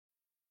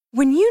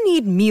When you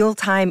need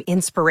mealtime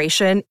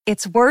inspiration,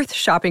 it's worth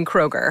shopping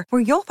Kroger,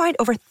 where you'll find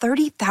over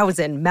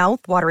 30,000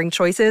 mouth-watering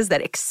choices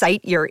that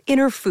excite your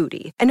inner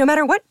foodie. And no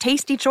matter what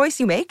tasty choice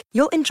you make,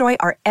 you'll enjoy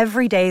our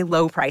everyday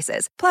low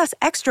prices, plus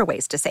extra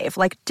ways to save,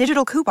 like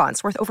digital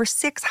coupons worth over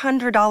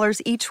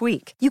 $600 each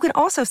week. You can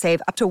also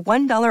save up to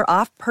 $1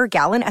 off per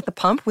gallon at the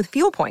pump with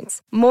fuel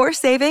points. More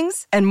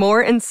savings and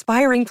more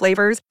inspiring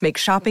flavors make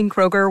shopping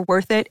Kroger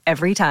worth it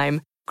every time.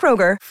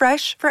 Kroger,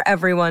 fresh for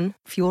everyone.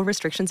 Fuel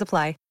restrictions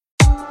apply.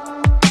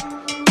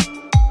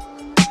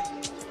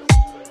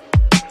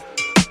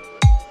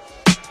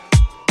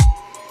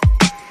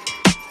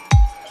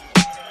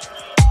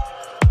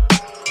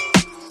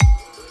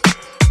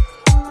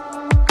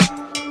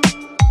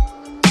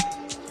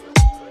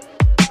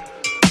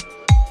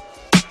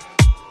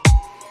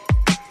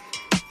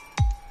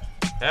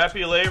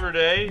 Happy Labor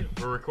Day.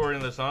 We're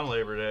recording this on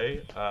Labor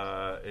Day.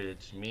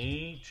 It's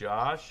me,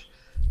 Josh,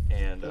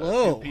 and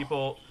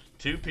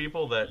two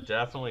people that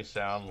definitely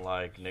sound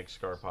like Nick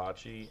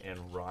Scarpacci and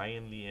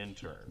Ryan the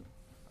Intern.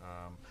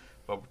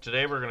 But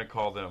today we're going to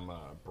call them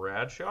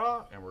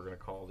Bradshaw, and we're going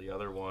to call the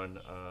other one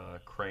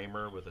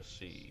Kramer with a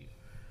C.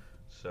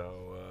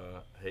 So,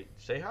 hey,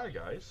 say hi,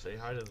 guys. Say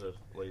hi to the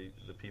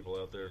people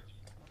out there.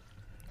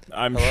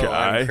 I'm Hello,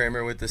 shy. I'm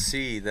Kramer with the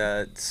C.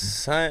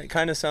 That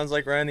kind of sounds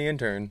like Ryan the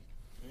Intern.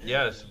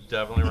 Yes,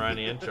 definitely Ryan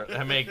the Intern.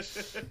 That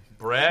makes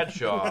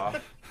Bradshaw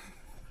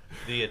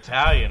the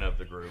Italian of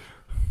the group.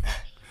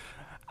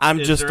 I'm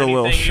just a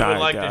little shy you would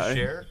like guy. To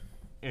share?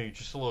 You're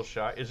just a little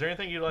shy. Is there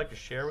anything you'd like to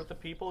share with the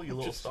people, you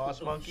little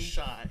sauce monkey?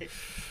 Shy.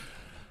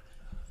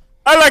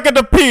 I like it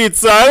the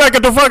pizza. I like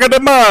it the fucking the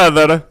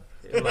mother.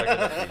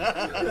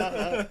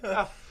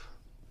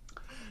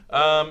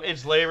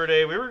 It's Labor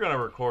Day. We were going to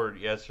record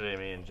yesterday,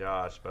 me and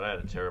Josh, but I had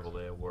a terrible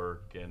day at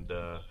work, and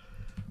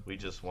we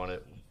just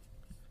wanted...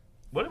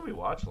 What did we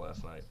watch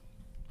last night?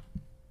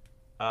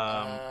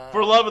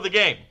 For Love of the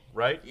Game,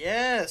 right?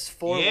 Yes,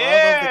 for Love of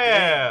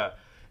the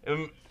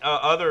Game.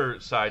 Other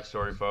side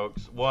story,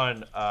 folks.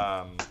 One,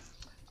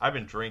 I've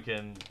been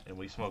drinking, and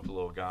we smoked a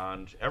little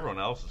ganj.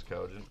 Everyone else is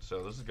cogent,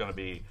 so this is going to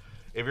be...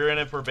 If you're in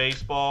it for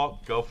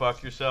baseball, go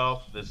fuck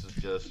yourself. This is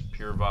just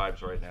pure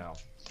vibes right now.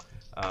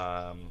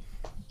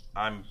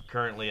 I'm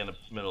currently in the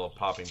middle of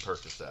popping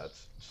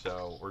Percocets,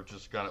 so we're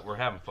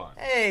having fun.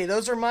 Hey,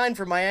 those are mine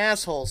for my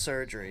asshole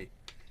surgery.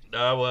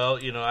 Well,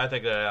 I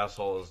think that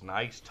asshole is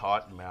nice,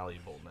 taut, and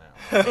malleable now.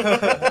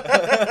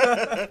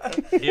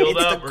 Healed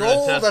It's up. the We're gonna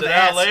gold test of it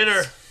out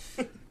asses.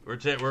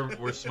 later.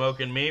 We're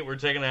smoking meat. We're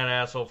taking that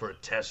asshole for a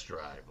test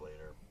drive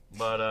later.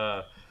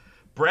 But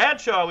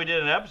Bradshaw, we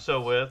did an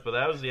episode with, but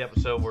that was the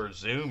episode where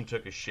Zoom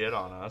took a shit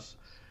on us.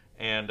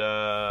 And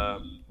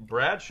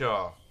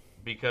Bradshaw,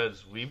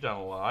 because we've done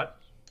a lot,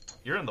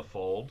 you're in the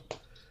fold,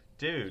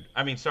 dude.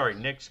 Nick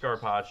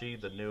Scarpacci,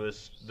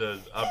 the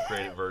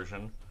upgraded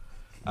version.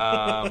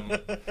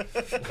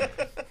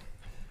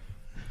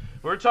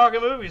 We're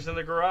talking movies in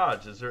the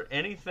garage. Is there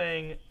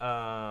anything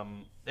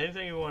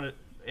you want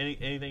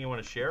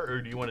to share,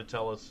 or do you want to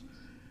tell us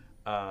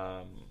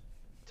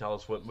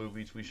what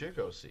movies we should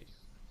go see?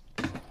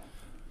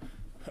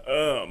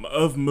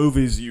 Of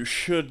movies you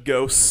should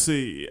go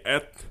see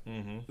at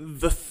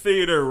the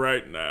theater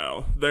right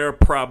now. They're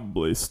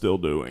probably still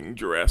doing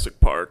Jurassic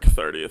Park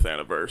 30th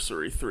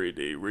anniversary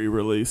 3D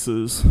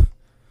re-releases.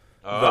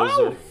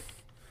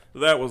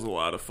 That was a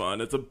lot of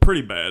fun. It's a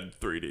pretty bad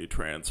 3D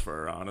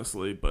transfer,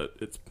 honestly, but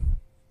it's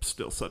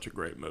still such a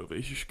great movie.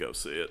 You should go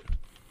see it.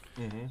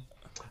 Mm-hmm.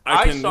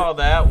 I saw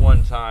that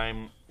one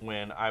time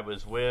when I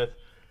was with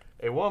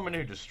a woman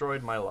who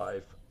destroyed my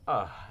life,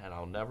 and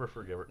I'll never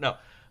forgive her. No,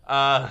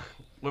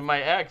 with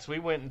my ex, we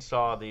went and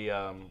saw they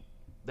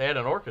had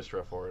an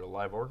orchestra for it, a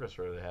live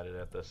orchestra. They had it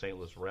at the St.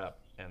 Louis Rep,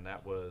 and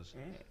that was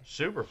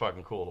super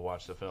fucking cool to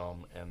watch the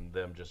film and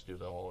them just do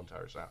the whole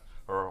entire sound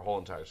or a whole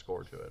entire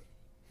score to it.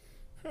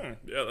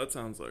 Yeah, that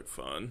sounds like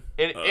fun.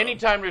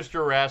 Anytime there's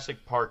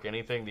Jurassic Park,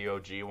 anything, the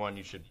OG one,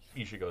 you should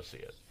go see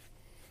it.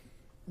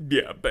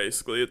 Yeah,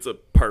 basically, it's a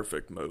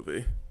perfect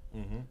movie.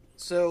 Mm-hmm.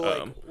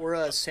 So,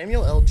 were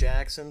Samuel L.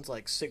 Jackson's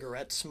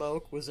cigarette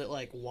smoke, was it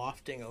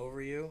wafting over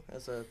you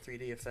as a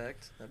 3D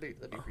effect? That'd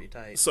be pretty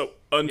tight. So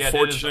did his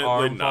unfortunately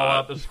arm not. fall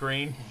out the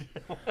screen?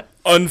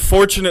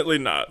 Unfortunately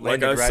not.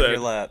 Like I Landed right in your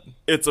lap.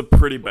 it's a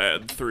pretty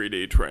bad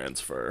 3D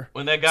transfer.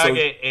 When that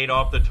guy ate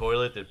off the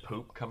toilet, did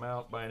poop come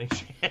out by any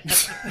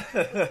chance?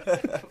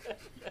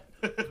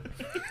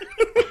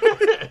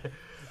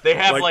 They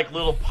have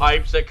little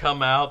pipes that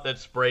come out that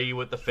spray you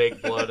with the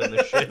fake blood and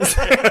the shit.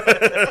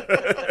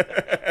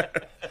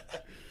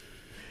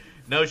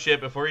 No shit.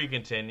 Before you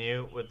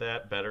continue with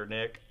that, Better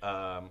Nick,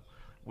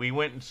 we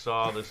went and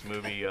saw this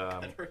movie.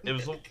 It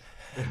was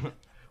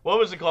what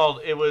was it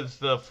called? It was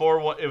the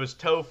 411. It was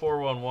TOE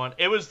 411.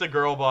 It was the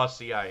Girl Boss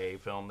CIA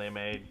film they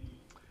made.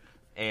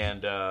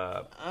 And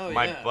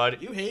my buddy,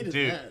 you hated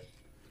dude, that.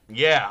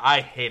 Yeah,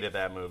 I hated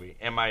that movie.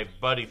 And my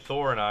buddy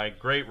Thor and I,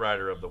 great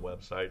writer of the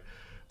website,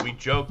 we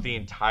joked the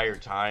entire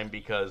time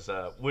because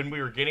when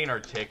we were getting our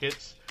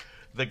tickets,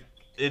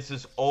 it's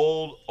this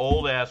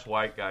old ass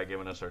white guy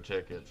giving us our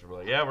tickets. We're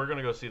like, yeah, we're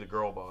gonna go see the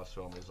Girl Boss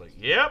film. He's like,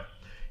 yep.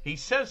 He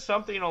says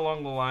something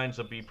along the lines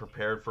of "be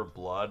prepared for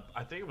blood."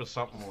 I think it was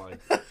something like,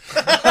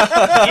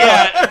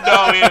 yeah,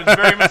 no, he was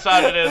very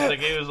misogynistic.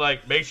 He was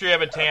like, make sure you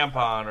have a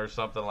tampon or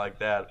something like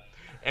that,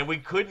 and we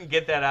couldn't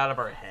get that out of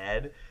our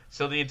head.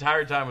 So the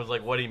entire time it was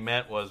like what he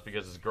meant was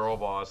because his Girl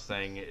Boss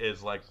thing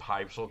is like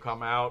pipes will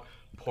come out,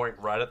 point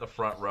right at the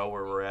front row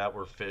where we're at,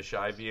 we're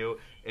fisheye view,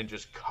 and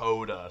just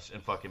coat us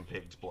in fucking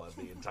pig's blood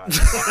the entire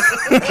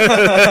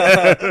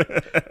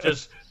time.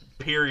 Just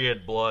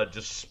period blood,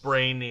 just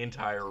spraying the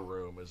entire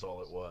room is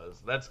all it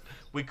was.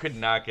 We could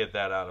not get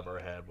that out of our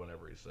head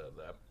whenever he said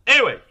that.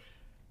 Anyway,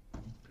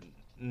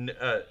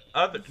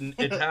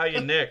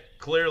 Italian Nick,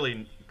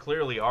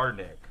 clearly our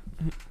Nick.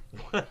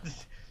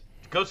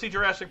 Go see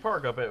Jurassic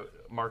Park up at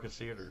Marcus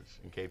Theaters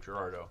in Cape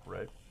Girardeau,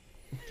 right?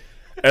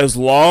 As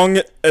long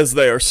as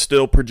they are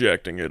still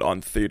projecting it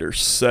on Theater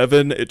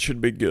 7, it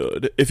should be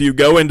good. If you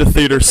go into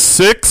Theater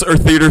 6 or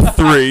Theater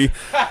 3...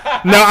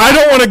 Now, I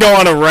don't want to go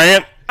on a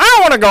rant. I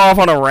don't want to go off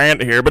on a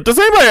rant here, but does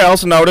anybody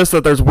else notice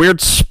that there's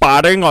weird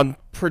spotting on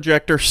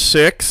Projector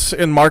 6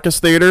 in Marcus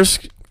Theaters,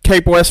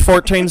 Cape West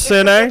 14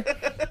 Cine?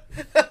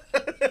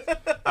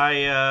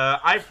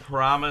 I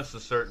promise a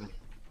certain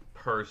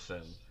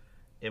person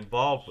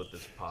involved with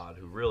this pod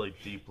who really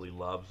deeply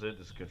loves it,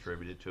 has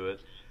contributed to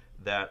it,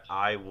 that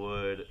I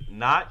would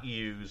not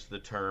use the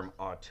term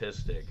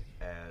autistic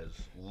as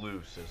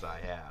loose as I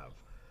have.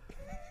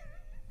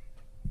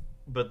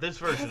 But this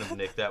version of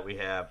Nick that we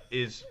have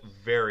is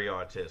very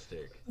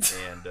autistic.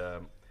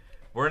 And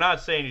we're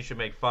not saying you should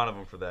make fun of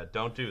him for that.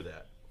 Don't do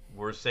that.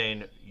 We're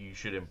saying you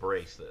should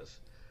embrace this.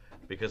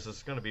 Because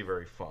it's going to be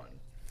very fun.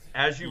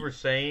 As you were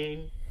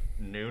saying,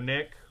 new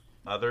Nick,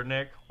 other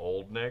Nick,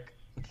 old Nick.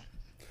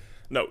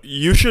 No,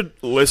 you should,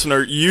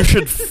 listener, you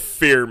should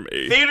fear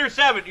me. Theater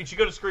 7, you should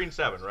go to Screen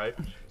 7, right?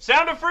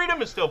 Sound of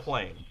Freedom is still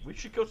playing. We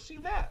should go see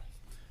that.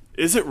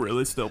 Is it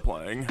really still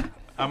playing?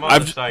 I'm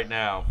on the site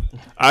now.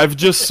 I've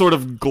just sort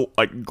of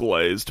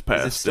glazed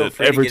past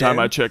it every time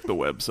I check the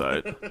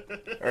website.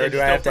 Or do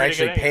I have to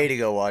actually pay to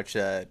go watch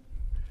that?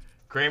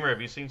 Kramer,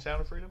 have you seen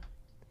Sound of Freedom?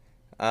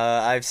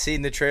 I've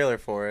seen the trailer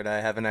for it. I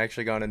haven't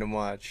actually gone in and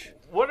watched.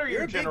 What are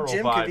your general vibes?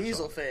 You're a big Jim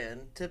Caviezel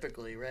fan,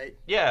 typically, right?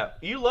 Yeah,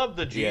 you love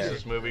the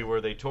Jesus movie where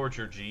they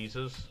torture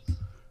Jesus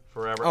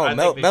forever. Oh,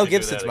 Mel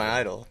Gibson's my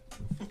idol.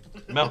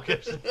 Mel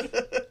Gibson.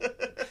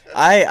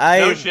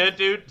 No shit,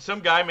 dude. Some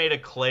guy made a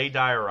clay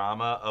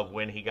diorama of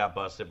when he got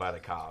busted by the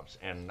cops,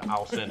 and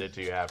I'll send it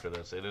to you after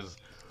this. It is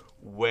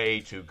way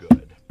too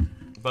good.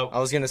 But I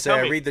was gonna say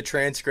I read the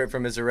transcript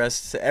from his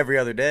arrest every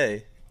other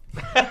day.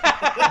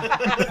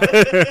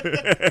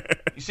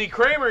 You see,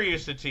 Kramer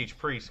used to teach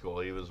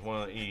preschool. He was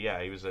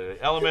he was an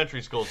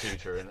elementary school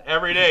teacher, and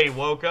every day he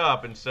woke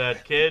up and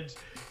said, "Kids,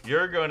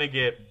 you're going to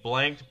get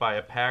blanked by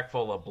a pack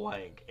full of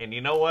blank." And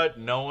you know what?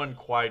 No one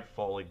quite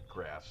fully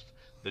grasped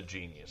the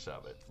genius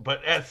of it.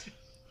 But that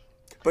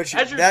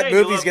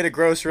movie's gonna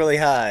gross really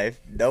high.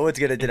 No one's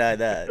gonna deny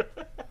that.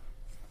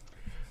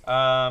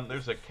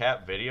 There's a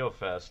Cat Video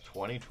Fest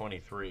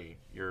 2023.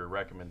 Your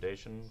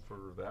recommendation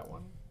for that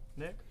one,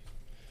 Nick?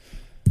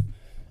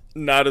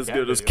 Not as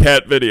good as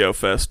Cat Video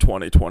Fest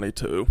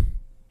 2022.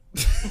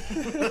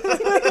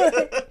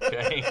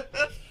 Okay.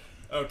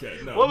 Okay.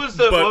 No. What was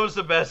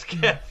the best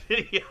Cat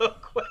Video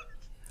quest?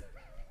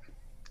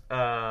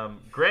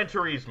 Gran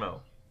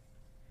Turismo.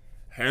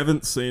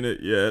 Haven't seen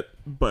it yet,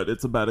 but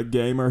it's about a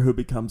gamer who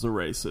becomes a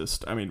racer.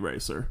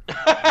 Kramer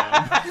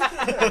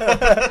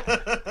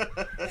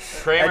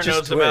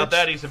knows about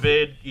that. He's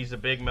a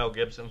big Mel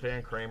Gibson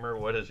fan. Kramer,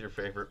 what is your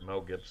favorite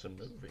Mel Gibson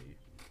movie?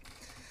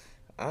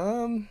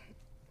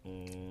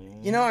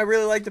 You know, I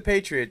really like The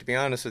Patriot, to be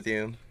honest with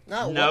you.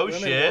 No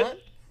shit. What?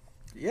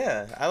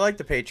 Yeah, I like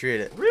The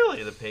Patriot.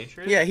 Really, The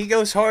Patriot? Yeah, he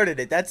goes hard at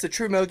it. That's the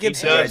true Mel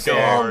Gibson He right does go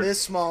there. hard. This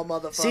small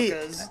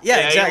motherfuckers. See,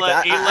 yeah,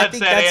 exactly. He I lets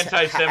think that that's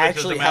anti-Semitism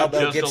actually how out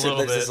Mel just a Gibson little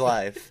lives bit. his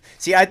life.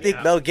 See, I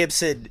think Mel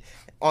Gibson,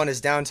 on his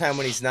downtime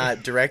when he's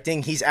not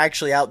directing, he's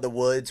actually out in the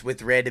woods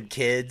with random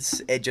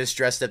kids and just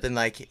dressed up in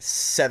like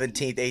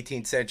 17th,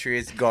 18th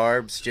century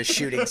garbs, just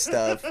shooting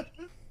stuff.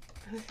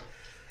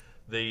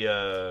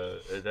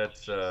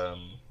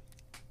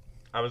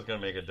 I was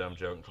gonna make a dumb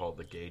joke called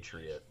the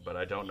Gaytriot, but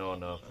I don't know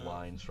enough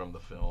lines from the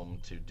film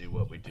to do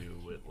what we do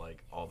with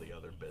like all the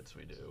other bits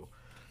we do.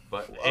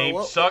 But aim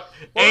small, suck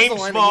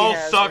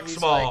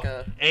small.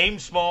 Aim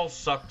small,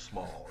 suck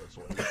small. Is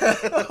what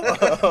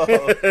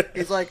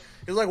He's like,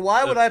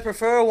 why would I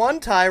prefer one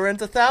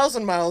tyrant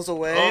 1,000 miles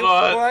away,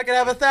 or I could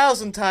have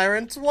 1,000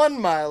 tyrants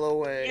 1 mile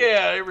away?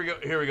 Yeah,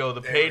 here we go.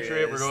 The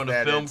Patriot. We're going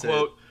to film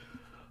quote.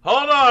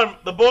 Hold on,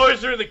 the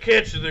boys are in the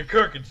kitchen. They're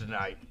cooking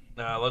tonight.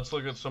 Let's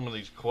look at some of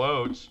these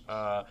quotes.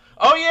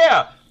 Oh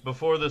yeah,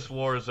 before this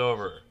war is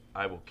over,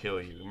 I will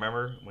kill you.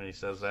 Remember when he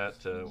says that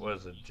to, what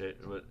is it?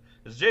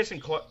 Is Jason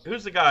Clarke?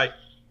 Who's the guy?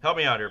 Help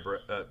me out here,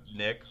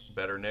 Nick.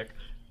 Better Nick.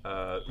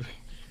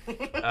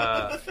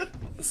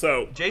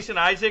 So Jason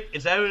Isaac,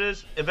 is that who it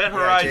is? Event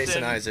Horizon.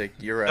 Jason Isaac,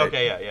 you're right.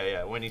 Okay,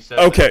 yeah. When he said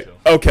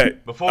okay.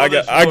 Before I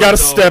gotta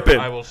step in.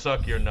 I will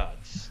suck your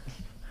nuts.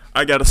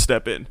 I gotta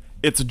step in.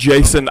 It's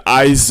Jason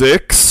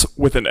Isaacs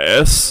with an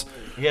S.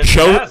 He has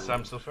an S.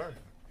 I'm so sorry.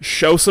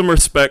 Show some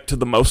respect to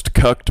the most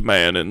cucked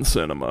man in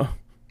cinema.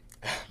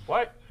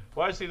 Why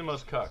is he the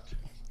most cucked?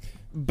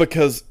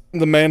 Because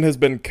the man has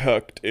been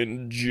cucked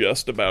in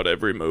just about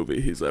every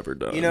movie he's ever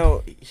done. You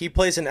know, he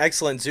plays an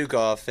excellent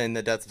Zukov in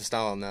The Death of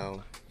Stalin,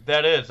 though.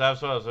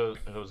 That's what I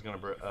was going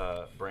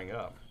to bring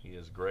up. He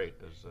is great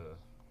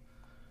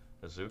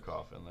as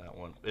Zukov in that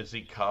one. Is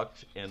he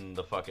cucked in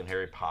the fucking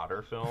Harry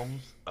Potter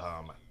films?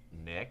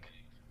 Nick?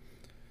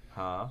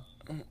 Huh?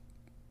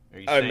 Are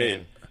you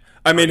saying...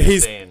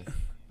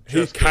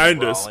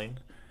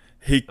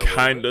 he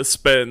kind of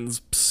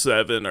spends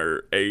 7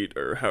 or 8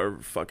 or however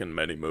fucking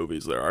many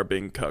movies there are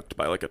being cucked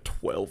by like a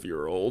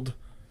 12-year-old.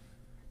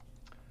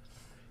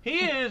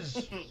 He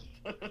is.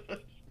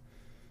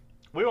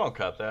 We won't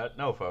cut that.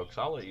 No, folks.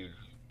 I'll let you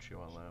chew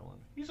on that one.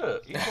 He's one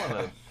of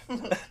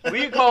the. What do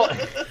you call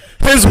it?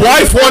 His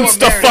wife wants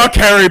to fuck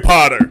Harry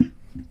Potter.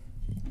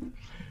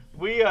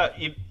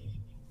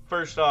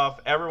 First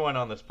off, everyone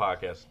on this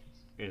podcast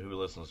who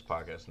listens to this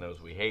podcast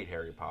knows we hate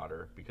Harry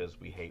Potter because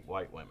we hate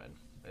white women.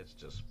 It's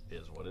just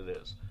is what it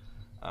is.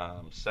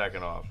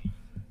 Second off,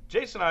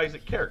 Jason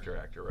Isaac, character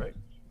actor, right?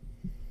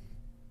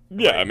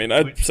 Yeah, I mean,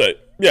 I'd say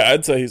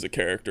he's a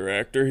character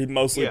actor. He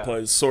mostly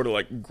plays sort of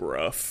like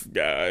gruff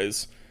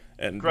guys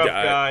and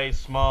guys,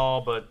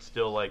 small but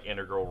still like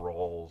integral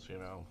roles, you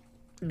know.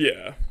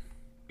 Yeah.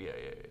 Yeah.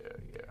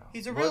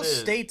 He's a real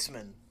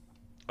statesman.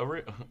 A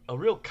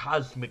real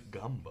cosmic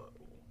gumbo.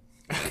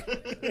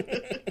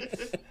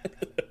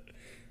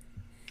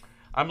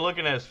 I'm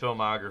looking at his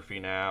filmography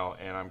now,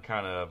 and I'm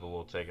kind of a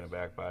little taken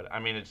aback by it.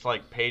 I mean, it's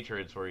like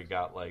Patriots, where he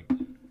got like,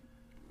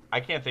 I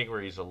can't think where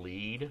he's a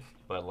lead,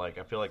 but like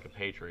I feel like a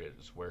Patriot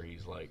is where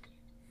he's like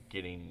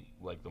getting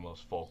like the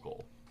most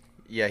focal.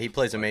 Yeah, he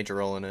plays a major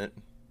role in it.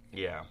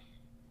 Yeah,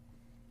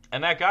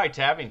 and that guy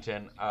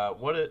Tavington,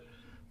 what is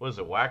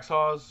it?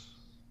 Waxhaws?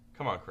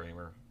 Come on,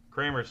 Kramer.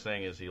 Kramer's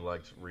thing is he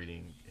likes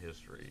reading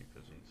history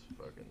because he's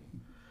fucking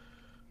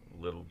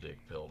little dick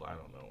pilled. I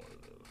don't know what it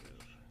is.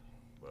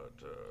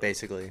 But,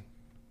 basically.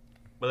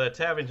 But that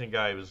Tavington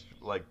guy was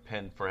like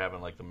penned for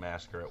having like the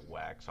massacre at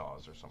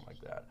Waxhaws or something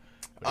like that.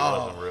 But it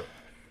wasn't real.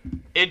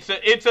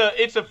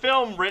 It's a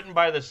film written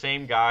by the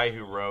same guy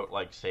who wrote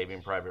like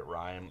Saving Private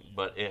Ryan,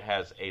 but it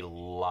has a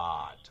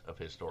lot of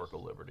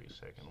historical liberties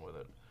taken with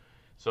it.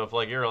 So if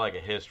like you're like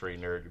a history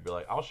nerd, you'd be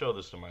like, I'll show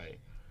this to my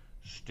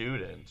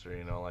students, or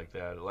like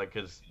that, like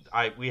because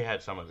we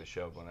had some of it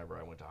showed whenever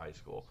I went to high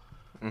school.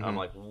 Mm-hmm. I'm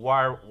like,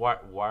 why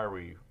are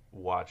we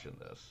watching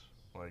this?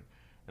 Like.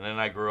 And then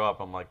I grew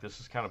up, I'm like, this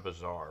is kind of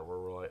bizarre, where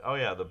we're like, oh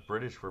yeah, the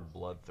British were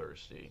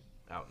bloodthirsty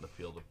out in the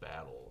field of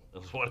battle.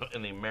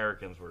 And the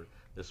Americans were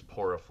this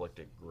poor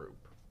afflicted group.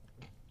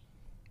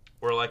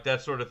 Where like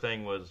that sort of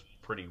thing was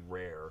pretty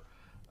rare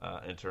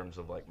in terms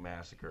of like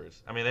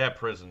massacres. I mean, they had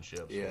prison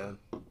ships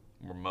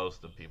where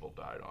most of the people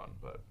died on.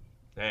 But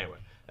anyway,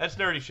 that's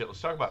nerdy shit.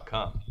 Let's talk about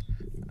cum.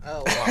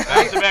 Oh,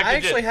 I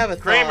actually have a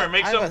thought. Kramer,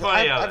 make something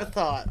funny out of it. I have a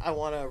thought I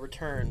want to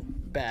return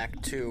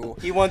back to.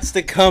 He wants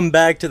to come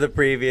back to the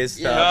previous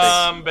topic.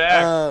 Come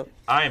back.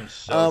 I am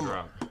so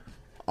drunk.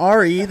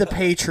 R.E. the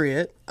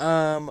Patriot. You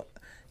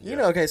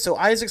know, okay, so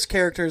Isaac's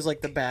character is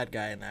like the bad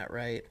guy in that,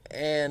 right?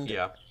 And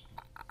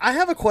I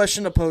have a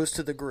question to pose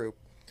to the group.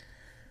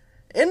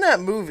 In that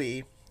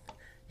movie,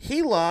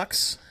 he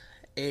locks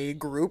a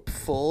group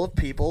full of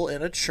people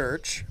in a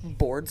church,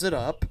 boards it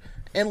up,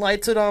 and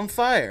lights it on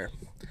fire.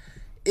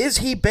 Is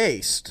he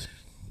based?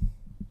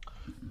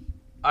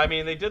 I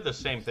mean, they did the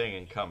same thing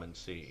in Come and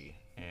See,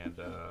 and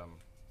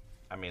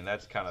I mean,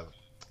 that's kind of,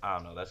 I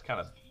don't know, that's kind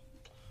of,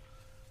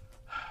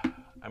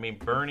 I mean,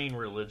 burning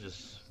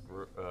religious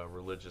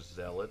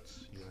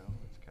zealots, you know,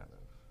 it's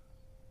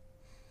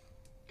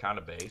kind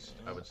of based,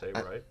 I would say,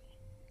 right?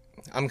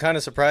 I'm kind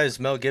of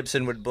surprised Mel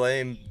Gibson would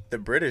blame the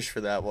British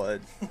for that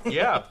one.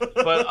 Yeah,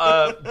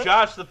 but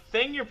Josh, the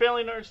thing you're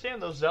failing to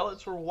understand, those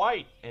zealots were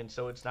white, and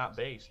so it's not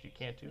based. You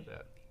can't do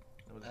that.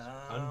 It was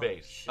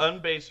unbased.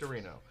 Unbased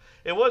Reno.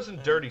 It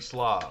wasn't Dirty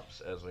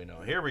Slavs, as we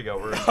know. Here we go.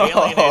 We're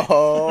alienated.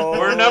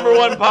 We're number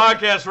one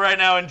podcast right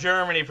now in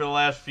Germany for the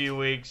last few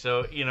weeks,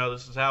 so, you know,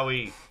 this is how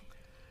we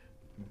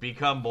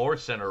become more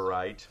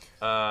center-right.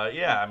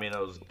 Yeah, I mean,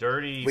 those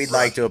dirty... We'd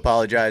like to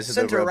apologize to the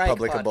Center-right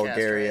Republic of podcast,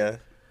 Bulgaria.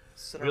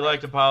 Right? We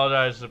like to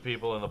apologize to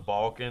people in the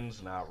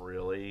Balkans. Not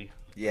really.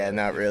 Yeah,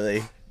 not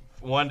really.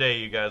 One day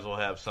you guys will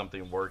have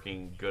something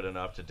working good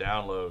enough to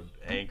download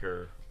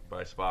Anchor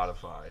by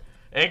Spotify.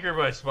 Anchor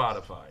by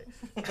Spotify.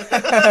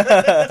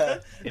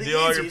 The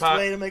easiest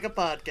way to make a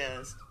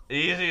podcast. The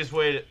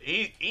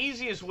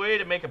easiest way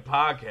to make a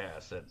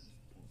podcast that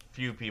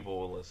few people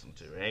will listen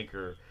to.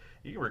 Anchor,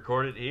 you can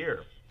record it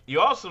here. You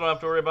also don't have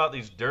to worry about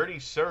these dirty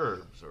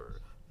Serbs or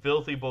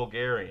filthy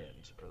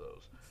Bulgarians or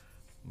those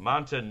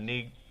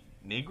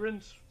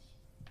Montenegrins.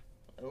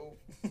 Oh.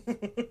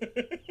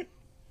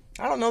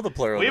 I don't know the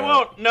plural. We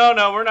won't.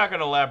 No, we're not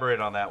going to elaborate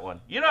on that one.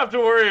 You don't have to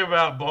worry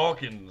about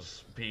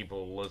Balkans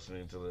people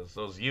listening to this.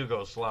 Those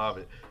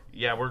Yugoslav.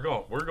 Yeah, we're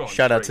going.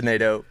 Shout out to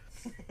NATO.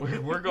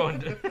 We're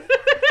going.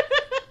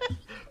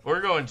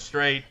 We're going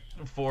straight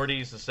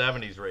 40s to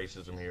 70s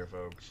racism here,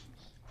 folks.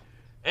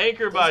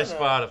 Anchored by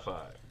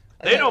Spotify.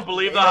 They don't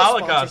believe the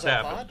Holocaust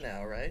happened.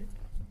 Now, right?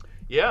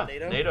 Yeah,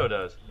 NATO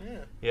does.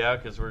 Yeah,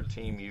 because we're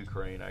Team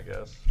Ukraine, I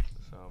guess.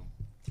 So.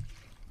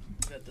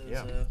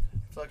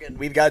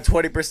 We've got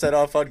 20%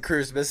 off on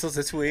cruise missiles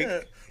this week.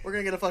 Yeah. We're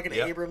gonna get a fucking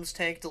Abrams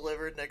tank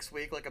delivered next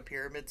week, like a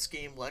pyramid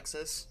scheme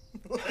Lexus.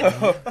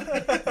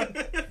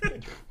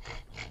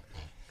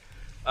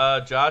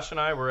 Josh and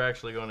I, we're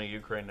actually going to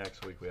Ukraine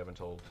next week. We haven't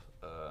told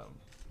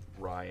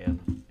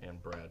Ryan and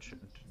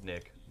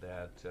Nick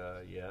that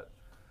yet.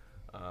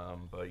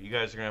 But you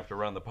guys are gonna have to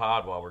run the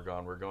pod while we're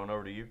gone. We're going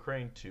over to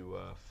Ukraine to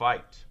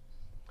fight.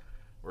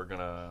 We're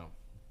gonna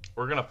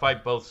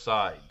fight both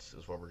sides.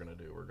 Is what we're gonna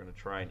do. We're gonna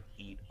try and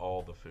eat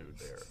all the food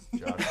there.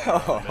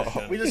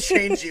 Josh, we just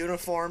change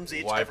uniforms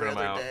every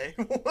other day.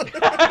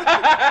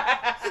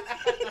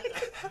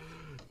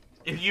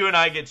 If you and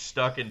I get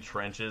stuck in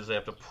trenches, they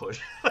have to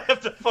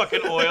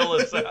fucking oil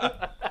us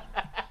out.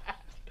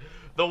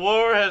 The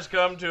war has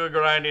come to a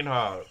grinding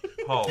halt.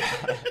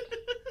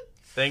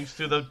 Thanks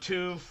to the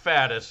two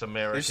fattest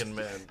American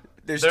men.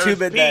 There's two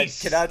men that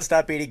cannot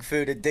stop eating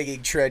food and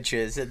digging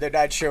trenches, and they're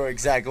not sure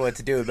exactly what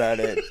to do about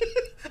it.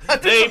 I'm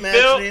just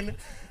imagining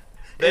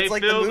it's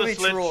like the movie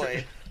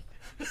Troy.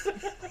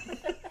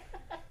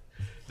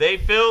 They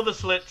fill the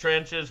slit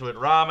trenches with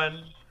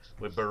ramen,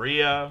 with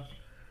beria.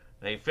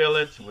 They fill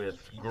it with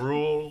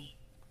gruel,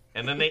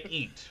 and then they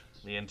eat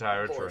the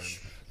entire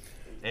trench.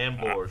 And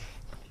borscht.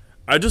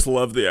 I just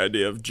love the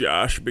idea of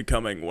Josh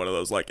becoming one of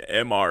those like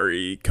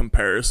MRE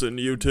comparison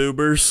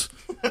YouTubers.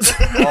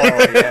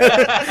 Oh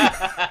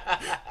yeah.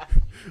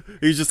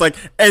 He's just like,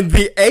 and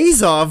the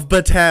Azov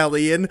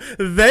battalion,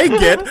 they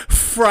get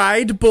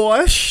fried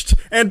borscht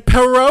and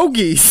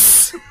pierogies.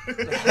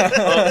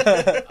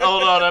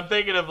 Hold on, I'm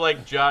thinking of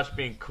like Josh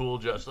being cool,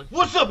 Josh. Like,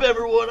 what's up,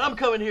 everyone? I'm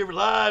coming here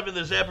live in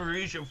this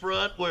Apparition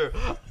Front where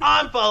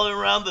I'm following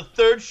around the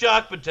 3rd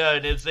Shock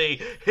Battalion as they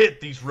hit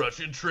these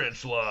Russian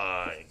trench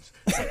lines.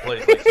 He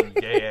plays like some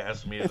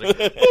gay-ass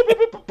music.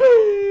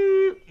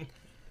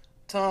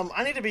 Tom,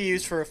 I need to be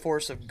used for a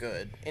force of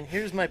good, and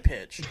here's my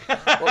pitch.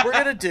 What we're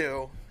going to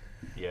do,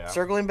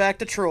 circling back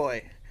to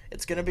Troy,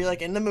 it's going to be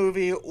like in the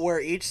movie where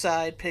each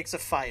side picks a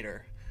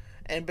fighter.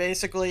 And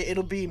basically,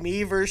 it'll be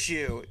me versus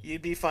you.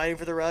 You'd be fighting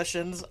for the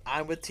Russians.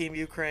 I'm with Team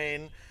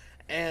Ukraine.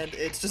 And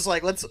it's just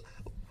like, let's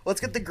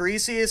get the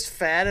greasiest,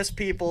 fattest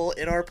people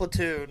in our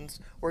platoons.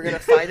 We're going to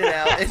fight it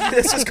out. And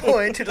this is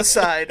going to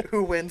decide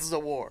who wins the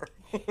war.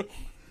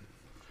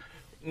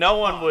 No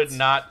one would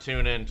not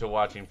tune in to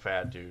watching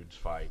fat dudes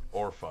fight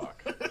or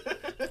fuck.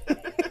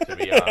 To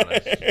be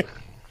honest.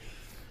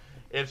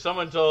 If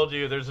someone told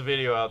you there's a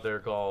video out there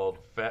called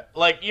Fat...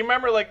 Like, you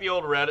remember, like, the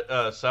old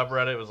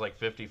subreddit was, like,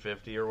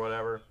 50-50 or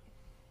whatever?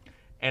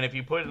 And if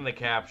you put in the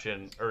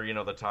caption, or, you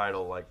know, the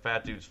title, like,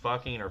 Fat Dudes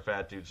Fucking or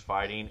Fat Dudes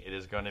Fighting, it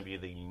is going to be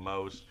the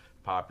most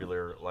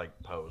popular, like,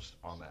 post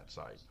on that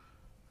site.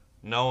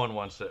 No one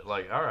wants to...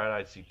 Like, all right,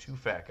 I see 2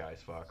 fat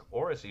guys fuck,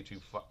 or I see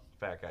 2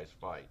 fat guys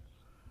fight.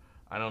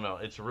 I don't know.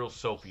 It's a real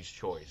Sophie's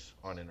choice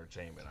on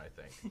entertainment, I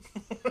think.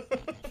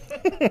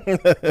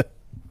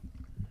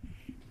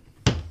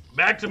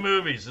 Back to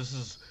movies. This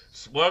is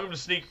welcome to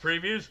Sneak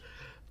Previews.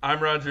 I'm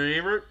Roger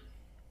Ebert.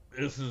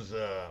 This is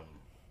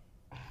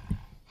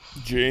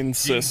Gene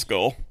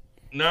Siskel.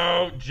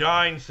 No,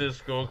 Gene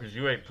Siskel, because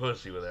you ain't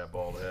pussy with that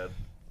bald head.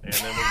 And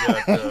then we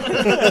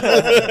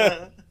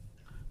got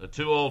the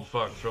 2 old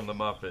fucks from the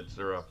Muppets.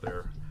 They're up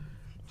there.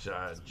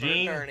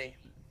 Gene. Ernie.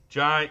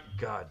 God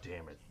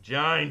damn it.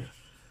 Gene.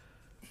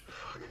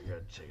 Fuck, I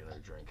gotta take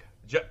another drink.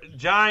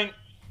 Gene,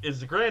 is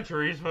the Gran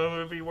Turismo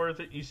movie worth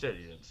it? You said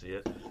you didn't see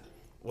it.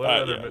 What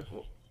other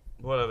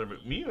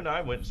movie? You and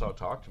I went and saw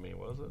Talk to Me,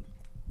 was it?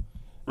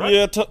 Right?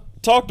 Yeah,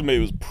 Talk to Me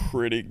was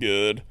pretty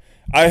good.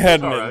 I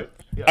had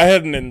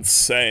an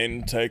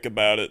insane take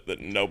about it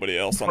that nobody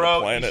else on the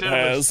planet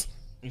has.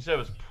 You said it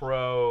was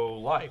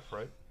pro-life,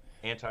 right?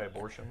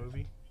 Anti-abortion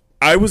movie?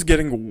 I was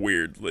getting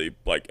weirdly,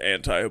 like,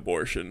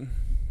 anti-abortion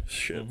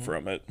shit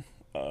from it.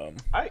 I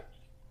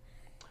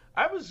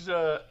was,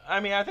 I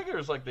think it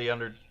was like I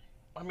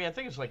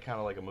think it's like kind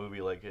of like a movie,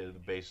 like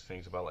it based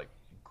things about like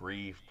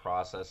grief,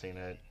 processing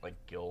it, like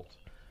guilt.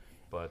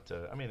 But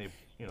the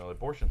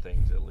abortion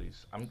things at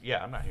least. I'm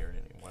not hearing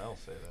anyone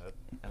else say that.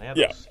 And they had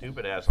those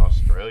stupid ass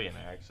Australian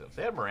accents.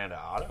 They had Miranda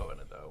Otto in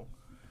it though,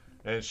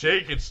 and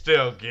she could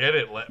still get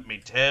it. Let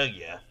me tell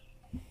you,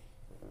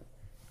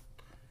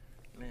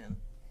 man,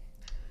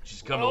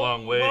 she's come a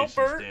long way since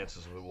Bert,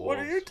 Dances with Wolves. What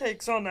are your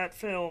takes on that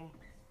film?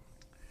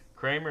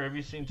 Kramer, have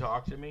you seen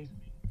Talk to Me?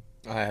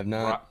 I have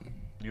not.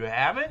 You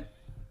haven't?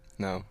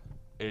 No.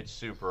 It's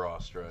super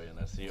Australian.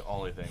 That's the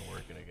only thing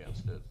working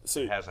against it.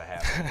 See, it has a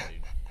happy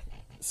ending.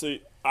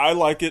 See, I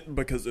like it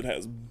because it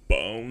has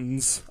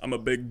bones. I'm a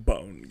big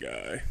bone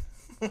guy.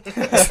 It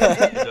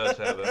does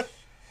have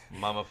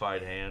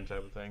mummified hand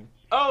type of thing.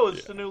 Oh,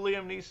 it's the new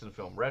Liam Neeson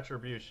film,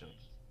 Retribution.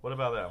 What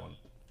about that one?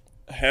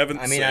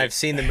 I've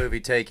seen the movie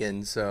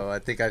Taken, so I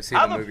think I've seen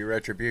the movie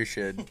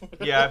Retribution.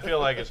 Yeah, I feel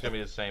like it's gonna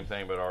be the same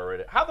thing, but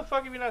already. How the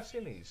fuck have you not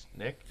seen these,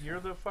 Nick? You're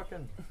the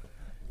fucking.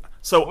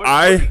 So what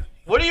have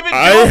you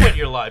been doing with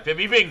your life? Have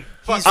you been?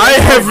 I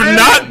have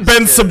not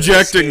been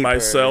subjecting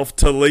myself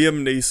to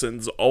Liam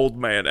Neeson's old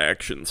man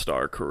action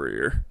star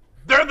career.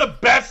 They're the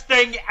best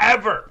thing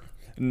ever.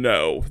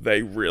 No,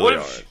 they really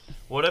aren't.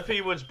 What if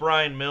he was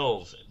Brian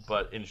Mills,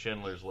 but in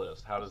Schindler's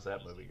List? How does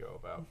that movie go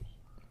about?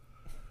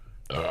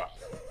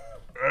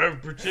 I have a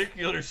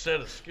particular set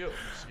of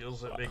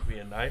skills that make me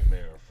a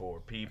nightmare for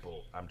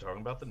people. I'm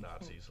talking about the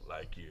Nazis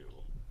like you.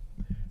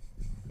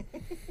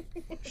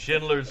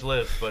 Schindler's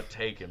List, but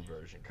Taken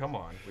version. Come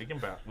on, we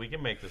can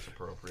make this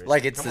appropriate.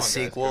 Like it's the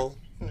sequel.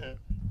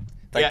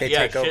 Like they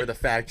take over the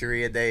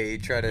factory and they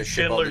try to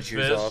ship all the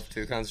Jews off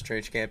to a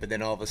concentration camp, and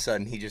then all of a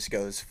sudden he just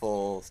goes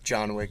full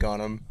John Wick on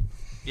them.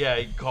 Yeah,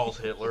 he calls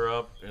Hitler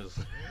up.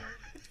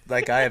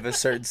 Like, I have a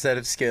certain set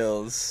of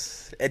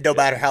skills, and no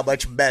matter how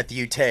much meth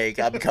you take,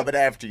 I'm coming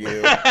after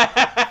you.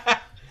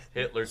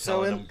 Hitler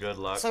telling him good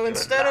luck. So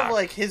instead of,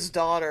 like, his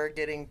daughter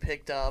getting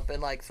picked up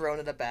and, like, thrown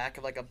in the back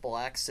of, like, a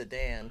black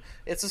sedan,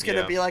 it's just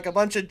gonna be, like, a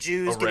bunch of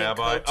Jews getting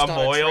coaxed on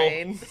a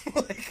train.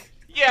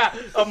 Yeah,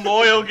 a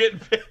moil getting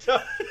picked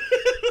up.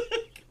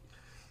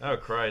 Oh,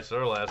 Christ,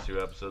 our last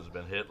 2 episodes have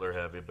been Hitler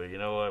heavy, but you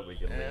know what? We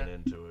can lean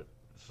into it.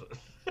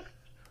 It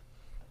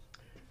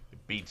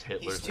beats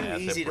Hitler's ass at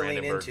Brandenburg Gate. He's too easy to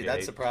lean into,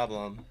 that's the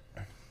problem.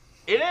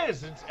 It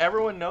is.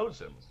 Everyone knows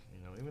him.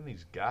 You know, even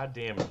these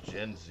goddamn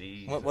Gen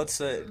Z. What's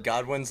the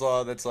Godwin's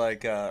Law that's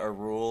like a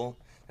rule?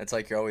 That's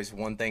like you're always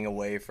one thing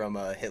away from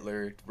a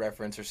Hitler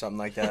reference or something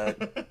like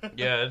that.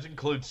 Yeah, it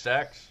includes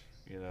sex,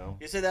 you know.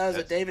 You said that was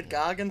a David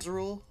Goggins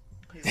rule?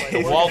 He's like,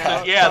 the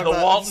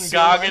Walton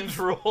Goggins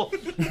rule.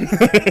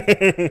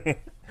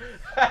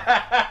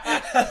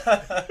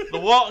 The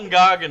Walton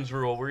Goggins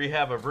rule, where you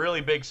have a really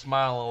big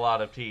smile and a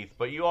lot of teeth,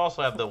 but you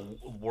also have the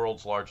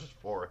world's largest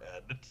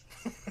forehead.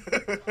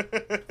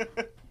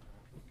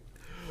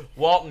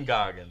 Walton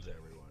Goggins,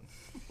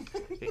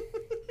 everyone.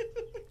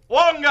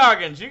 Walton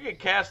Goggins, you get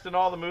cast in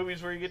all the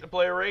movies where you get to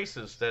play a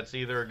racist. That's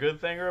either a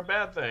good thing or a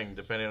bad thing,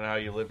 depending on how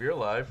you live your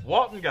life.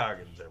 Walton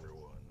Goggins, everyone.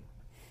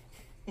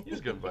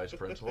 He's good vice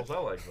principals. I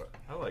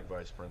like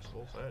vice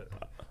principals.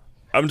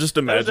 I'm just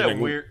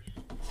imagining weird.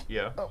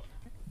 Yeah. Oh.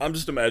 I'm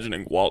just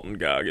imagining Walton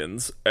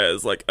Goggins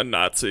as like a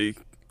Nazi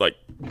like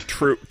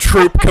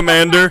troop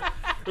commander.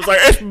 It's like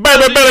it's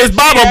Baby Billy's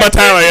Bible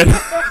Battalion.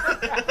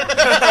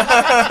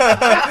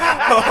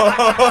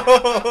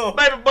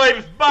 Baby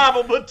Billy's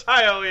Bible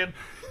Battalion.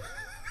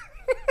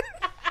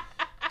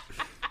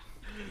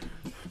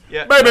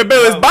 Yeah. Baby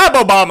Billy's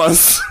Bible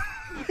Bombers.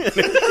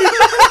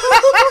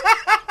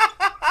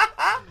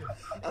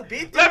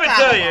 Let me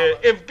tell you,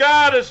 if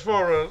God is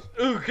for us,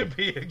 who could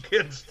be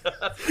against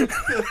us?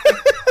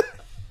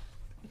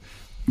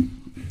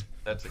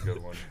 That's a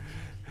good one.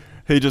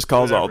 He just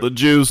calls all the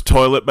Jews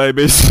toilet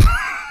babies.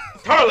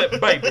 Toilet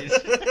babies.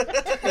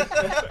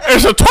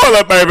 It's a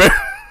toilet baby.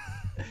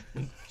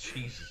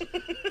 Jesus.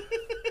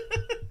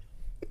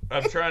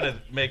 I'm trying to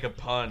make a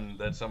pun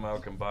that somehow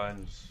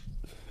combines,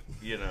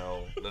 you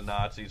know, the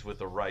Nazis with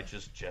the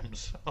righteous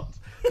gemstones.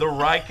 The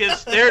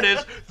Reichest, there it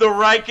is, the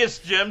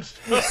Reichest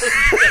gemstones.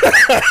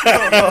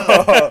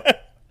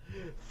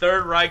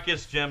 Third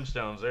Reichest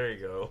gemstones, there you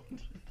go.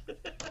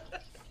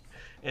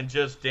 And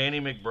just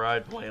Danny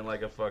McBride playing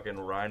like a fucking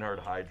Reinhard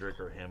Heydrich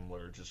or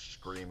Himmler, just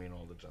screaming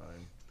all the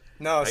time.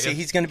 No,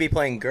 he's going to be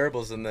playing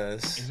Goebbels in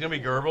this. He's going to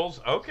be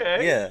Goebbels?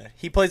 Okay. Yeah,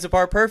 he plays the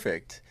part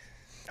perfect.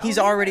 He's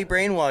already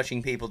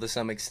brainwashing people to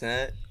some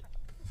extent.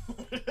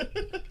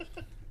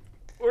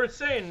 We're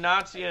saying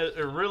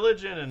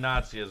religion and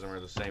Nazism are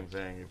the same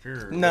thing. If you're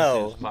listening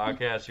to this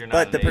podcast, you're not.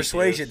 But the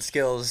persuasion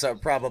skills are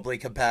probably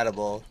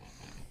compatible.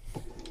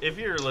 If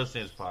you're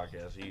listening to this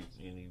podcast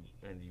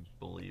and you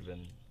believe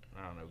in,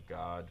 I don't know,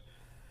 God,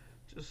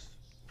 just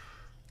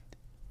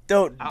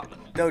don't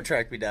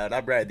track me down.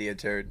 I'm Brad the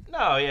intern.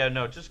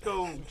 No, just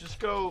go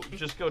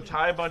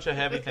tie a bunch of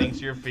heavy things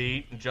to your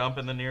feet and jump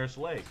in the nearest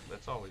lake.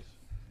 That's always.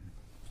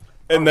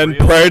 And then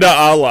pray to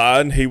Allah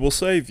and He will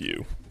save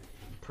you.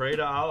 Pray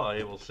to Allah,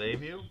 He will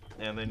save you,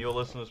 and then you'll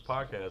listen to this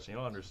podcast and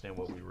you'll understand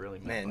what we really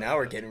mean. Man, now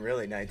we're getting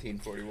really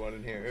 1941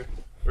 in here.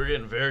 We're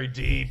getting very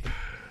deep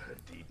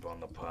on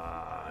the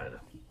pod.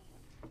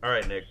 All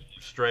right, Nick,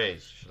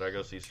 Strays. Should I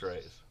go see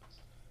Strays?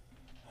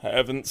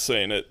 Haven't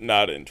seen it.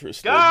 Not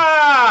interested.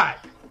 God!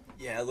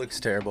 Yeah, it looks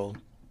terrible.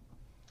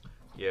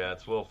 Yeah,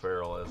 it's Will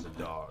Ferrell as a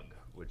dog.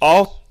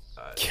 I'll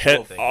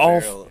catch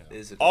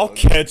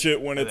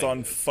it when it's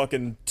on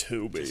fucking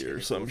Tubi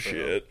or some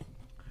shit.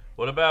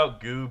 What about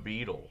Goo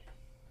Beetle?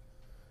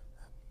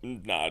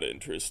 Not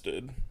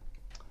interested.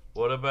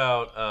 What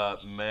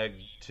about Meg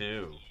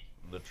 2,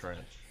 The Trench?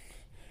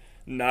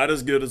 Not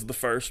as good as the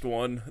first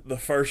one. The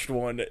first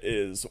one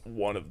is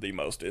one of the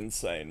most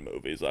insane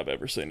movies I've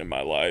ever seen in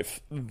my life.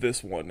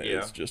 This one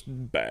is just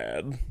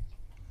bad.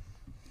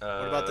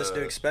 What about this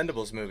new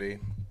Expendables movie?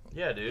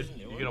 Yeah, dude.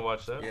 You gonna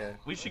watch that? Yeah.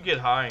 We should get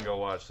high and go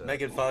watch that.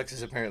 Megan Fox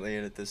is apparently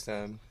in it this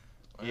time.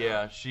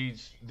 Yeah,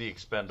 she's the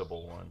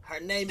expendable one. Her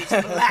name is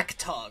Black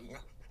Tongue.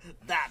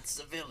 That's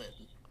the villain.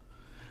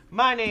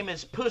 My name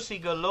is Pussy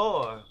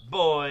Galore,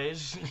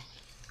 boys.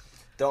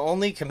 The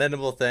only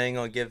commendable thing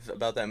I'll give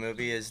about that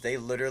movie is they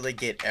literally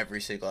get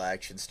every single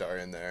action star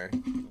in there.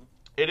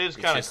 It is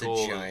kind of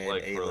cool, a giant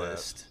like for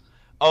A-list. that.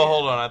 Oh,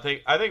 hold on.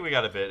 I think we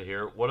got a bit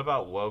here. What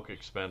about woke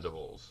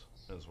Expendables?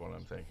 Is what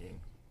I'm thinking.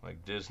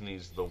 Like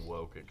Disney's The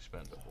Woke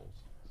Expendables.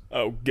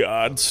 Oh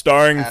God,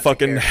 starring Half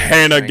fucking the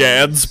Hannah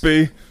characters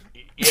Gadsby.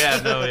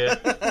 Yeah, no,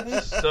 yeah.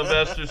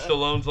 Sylvester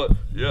Stallone's like,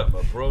 yeah,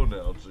 my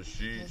pronouns are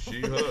she,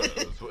 her.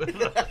 They,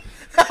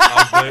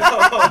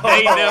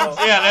 them.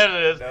 Yeah, that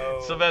it is. No.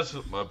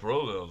 Sylvester, my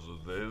pronouns are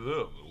they,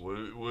 them. What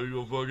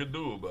you gonna fucking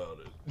do about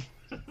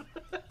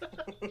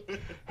it?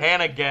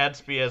 Hannah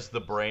Gadsby as the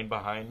brain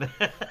behind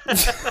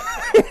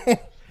it.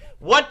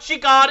 What you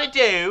gotta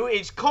do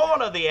is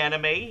corner the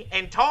enemy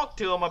and talk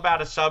to them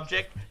about a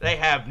subject they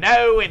have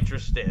no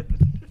interest in.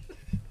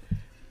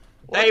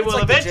 They will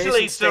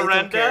eventually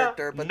surrender.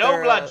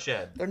 No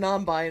bloodshed. They're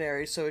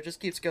non-binary, so it just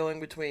keeps going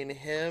between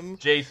him.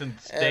 Jason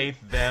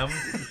Statham.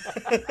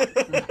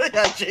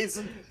 Yeah,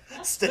 Jason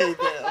Statham.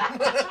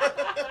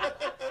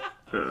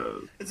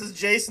 This is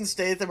Jason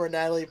Statham or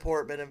Natalie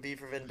Portman in V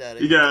for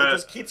Vendetta. You got it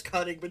just keeps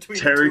cutting between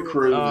Terry the two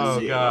Crews. Oh of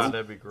them. God,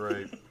 that'd be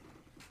great.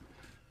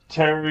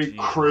 Terry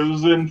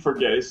cruising for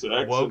gay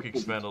sex. Woke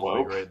Expendables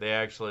would be great. They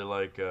actually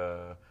like.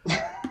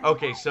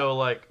 Okay, so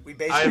like We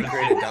basically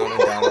created Down and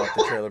Down off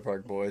the Trailer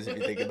Park Boys, if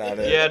you think about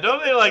it. Yeah,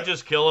 don't they like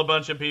just kill a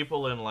bunch of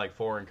people in like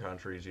foreign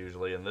countries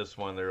usually? And this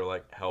one, they're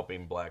like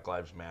helping Black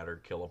Lives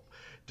Matter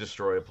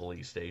destroy a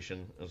police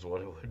station is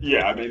what it would be.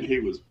 Yeah, I mean he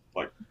was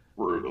like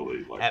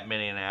brutally like at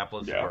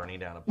Minneapolis burning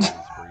down a police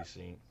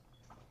precinct.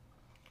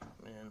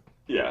 Man,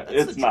 yeah, that's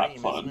it's the not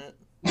dream, fun. isn't it?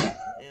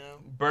 You know?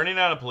 Burning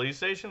down a police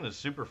station is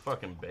super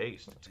fucking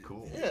based. It's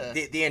cool. Yeah.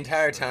 The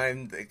entire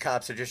time, the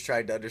cops are just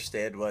trying to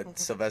understand what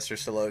Sylvester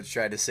Stallone's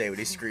trying to say when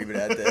he's screaming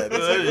at them. It's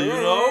like, You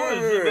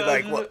know,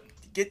 like, what?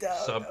 Get down.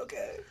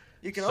 Okay.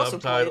 You can also play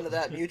Subtitle. into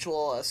that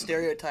mutual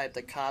stereotype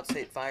that cops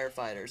hate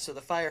firefighters, so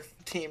the fire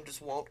team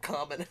just won't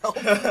come and help.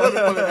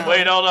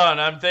 Wait, hold on.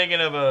 I'm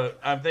thinking of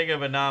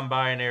a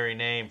non-binary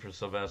name for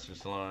Sylvester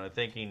Stallone. I'm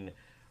thinking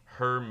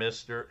her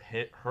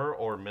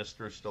or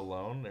Mr.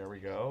 Stallone. There we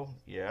go.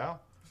 Yeah.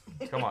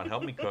 Come on,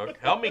 help me cook.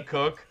 Help me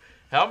cook.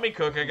 Help me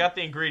cook. I got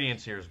the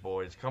ingredients here,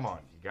 boys. Come on,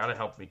 you gotta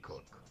help me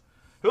cook.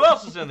 Who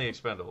else is in the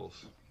Expendables?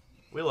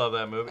 We love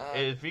that movie.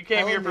 If you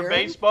came Helen here for Mirren? Or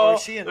baseball,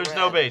 is she in there's Red?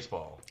 no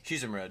baseball.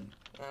 She's in red.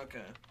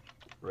 Okay.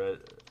 Red.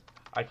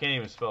 I can't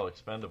even spell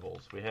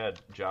Expendables. We had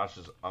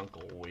Josh's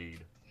Uncle Weed.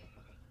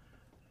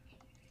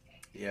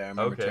 Yeah, I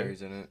remember Okay.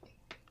 Terry's in it.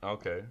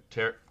 Okay.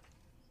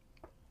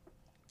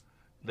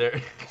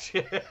 There.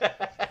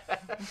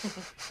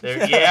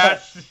 There. Yeah.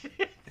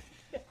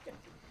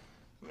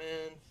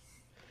 Man,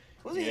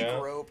 wasn't he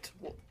groped?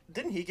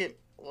 Didn't he get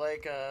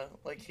like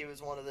he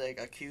was one of the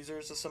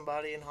accusers of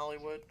somebody in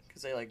Hollywood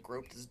because they like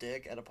groped his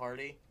dick at a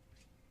party?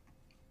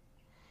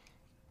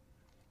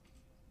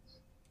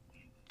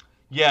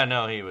 Yeah.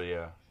 No. He was.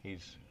 Yeah.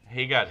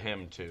 He got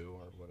him too,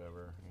 or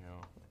whatever. You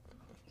know.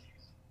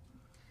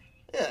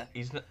 Yeah.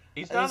 He's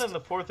not in the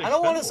fourth. I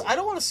don't want Expendables. to. I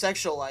don't want to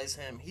sexualize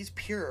him. He's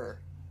pure.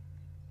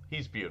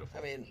 He's beautiful.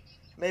 I mean,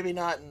 maybe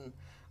not in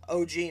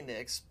OG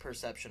Nick's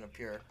perception of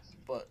pure,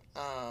 but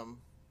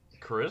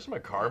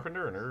Charisma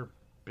Carpenter and her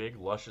big,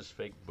 luscious,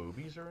 fake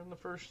boobies are in the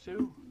first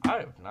two. I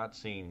have not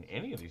seen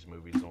any of these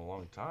movies in a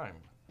long time.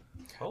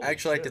 Holy I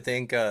actually like to shit.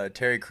 think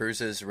Terry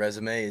Crews's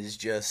resume is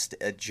just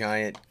a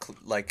giant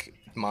like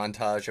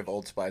montage of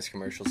Old Spice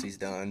commercials he's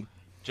done.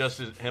 Just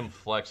as him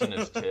flexing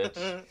his tits.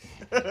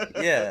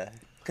 Yeah,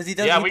 because he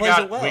does. Yeah, he plays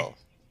it well.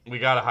 we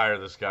got to hire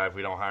this guy. If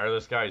we don't hire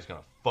this guy, he's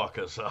gonna fuck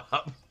us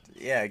up.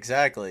 Yeah,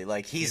 exactly.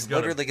 Like he's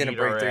gonna literally going to beat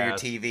break our through your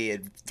ass. TV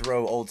and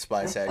throw Old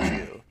Spice at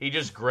you. He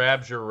just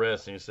grabs your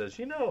wrist and he says,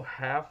 "You know,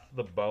 half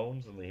the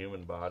bones in the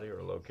human body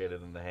are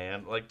located in the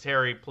hand." Like,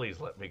 Terry, please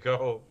let me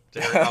go.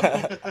 Terry,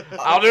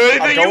 I'll do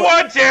anything you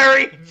want,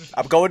 Terry.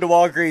 I'm going to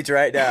Walgreens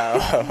right now.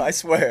 I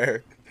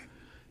swear.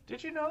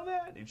 Did you know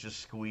that? He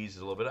just squeezes a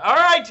little bit. All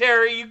right,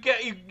 Terry,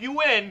 you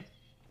win.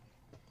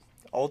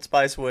 Old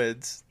Spice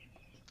wins.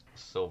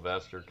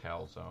 Sylvester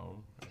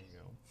Calzone. There you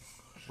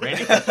go.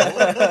 Randy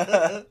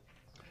Couture.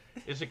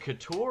 Is it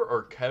Couture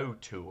or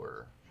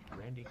Couture?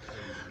 Randy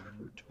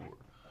Couture.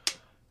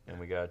 And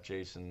we got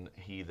Jason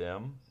He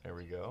Them. There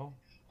we go.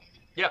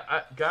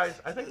 Yeah,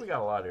 guys, I think we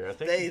got a lot here. I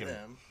think they we can,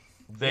 them.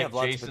 They have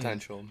lots Jason, of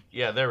potential.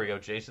 Yeah, there we go.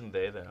 Jason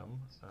They Them.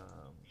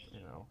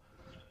 You know,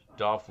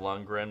 Dolph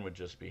Lundgren would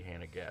just be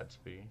Hannah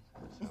Gadsby.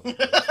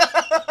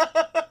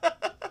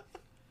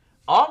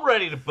 I'm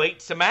ready to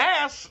beat some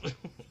ass.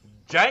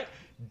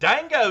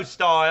 Dango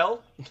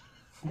style.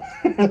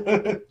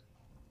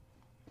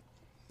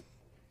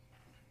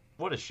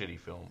 What a shitty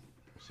film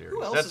series.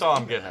 else That's is all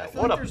in I'm getting that? I at.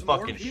 feel What like a there's more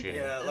fucking people. shitty.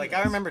 Yeah, like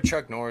I remember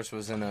Chuck Norris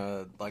was in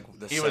the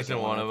He was in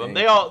one of them.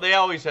 They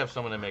always have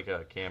someone to make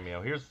a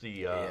cameo. Here's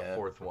the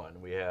fourth one.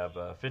 We have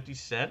 50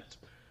 Cent,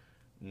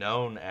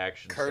 known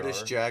action Curtis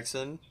star.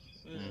 Jackson.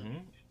 Mm-hmm.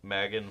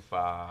 Megan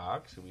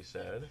Fox, who we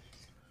said.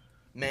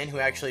 Man who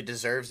actually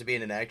deserves to be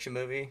in an action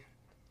movie.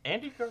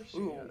 Andy Garcia.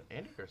 Ooh.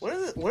 Andy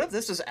Garcia. What if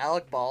this is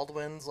Alec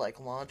Baldwin's like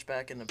launch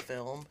back into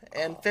film,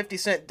 and 50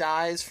 Cent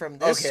dies from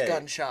this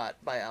gunshot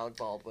by Alec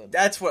Baldwin?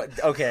 That's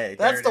what. Okay,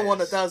 that's the one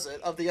that does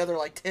it. Of the other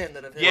like 10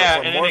 that have hit. Yeah,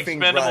 and in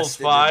Expendables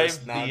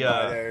 5,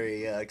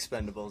 non-binary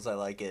Expendables, I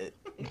like it.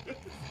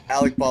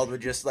 Alec Baldwin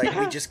just like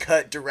we just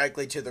cut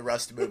directly to the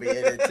Rust movie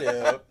in it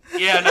too.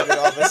 Yeah, no, and then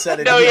all of a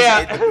sudden he's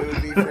in the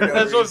movie for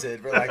no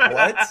reason. We're like,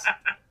 what?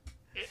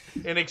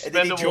 In Expendables and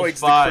then he joins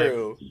 5. the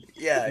crew.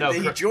 Yeah, no,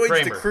 he joins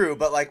Kramer. the crew,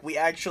 but like we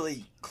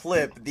actually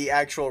clip the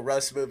actual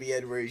Rust movie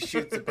in where he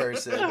shoots a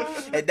person,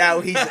 and now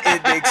he's in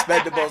the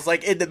Expendables,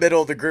 like in the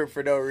middle of the group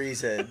for no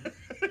reason.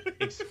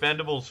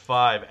 Expendables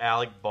 5,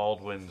 Alec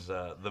Baldwin's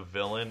the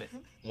villain.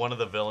 One of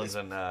the villains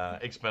in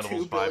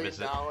Expendables 5 is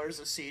it? $2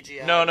 of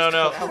CGI. No,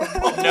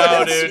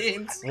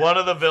 dude. One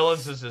of the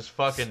villains is his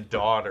fucking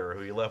daughter,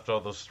 who he left all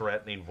those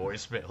threatening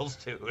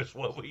voicemails to. Is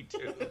what we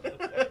do.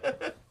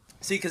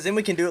 See, because then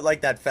we can do it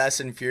like that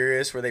Fast and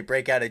Furious where they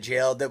break out of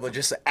jail. Then we'll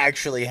just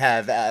actually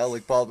have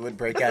Alec Baldwin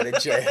break out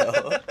of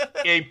jail.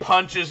 He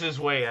punches his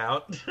way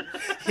out.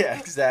 Yeah,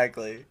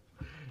 exactly.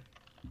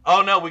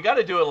 Oh, no, we got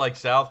to do it like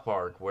South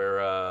Park, where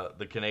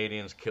the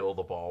Canadians kill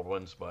the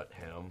Baldwins, but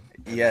him.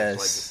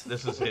 Yes. Like,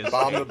 this is his...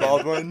 Bomb the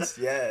Baldwins?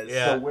 Yes.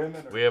 Yeah,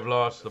 we have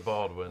lost the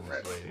Baldwins,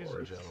 ladies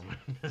and gentlemen.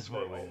 That's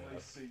what we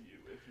have.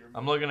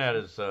 I'm looking at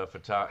his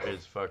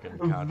fucking...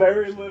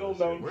 Very little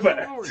known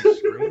fact. Where he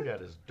screamed at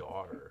his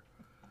daughter.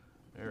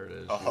 There it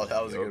is. Oh,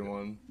 that was a good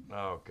one.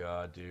 Oh,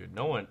 God, dude.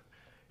 No one...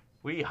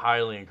 We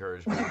highly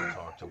encourage people to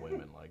talk to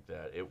women like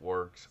that. It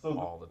works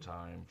all the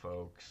time,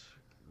 folks.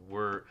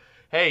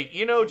 Hey,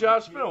 you know,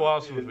 Josh, it's been a while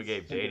since we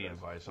gave dating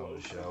advice on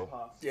the show.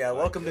 Yeah,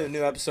 welcome to a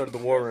new episode of The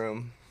War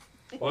Room.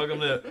 Welcome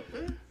to...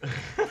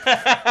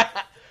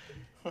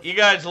 You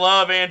guys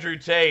love Andrew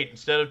Tate.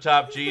 Instead of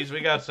top G's,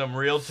 we got some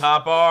real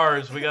top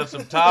R's. We got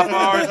some top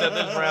R's at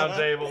this round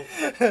table.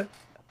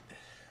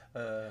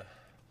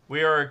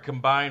 We are a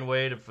combined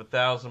weight of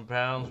 1,000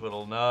 pounds with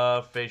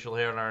enough facial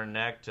hair on our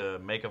neck to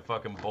make a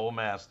fucking bull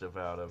mastiff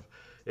out of.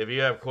 If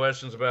you have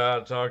questions about how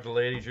to talk to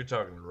ladies, you're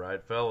talking to the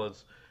right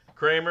fellas.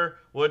 Kramer,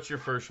 what's your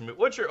first move?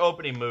 What's your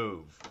opening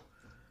move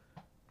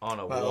on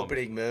a woman? My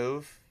opening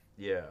move?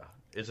 Yeah.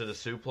 Is it a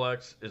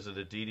suplex? Is it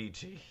a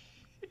DDT?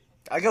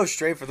 I go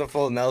straight for the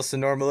full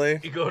Nelson normally.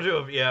 You go to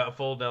a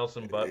full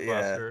Nelson butt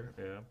buster.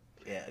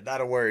 Yeah,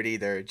 not a word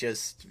either.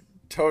 Just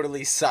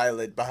totally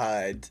silent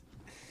behind.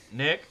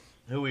 Nick,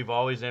 who we've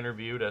always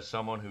interviewed as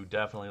someone who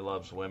definitely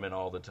loves women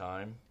all the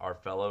time. Our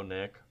fellow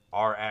Nick.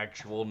 Our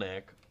actual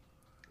Nick.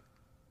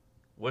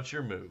 What's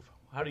your move?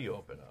 How do you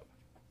open up?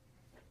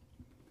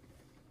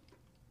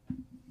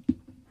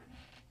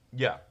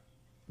 Yeah.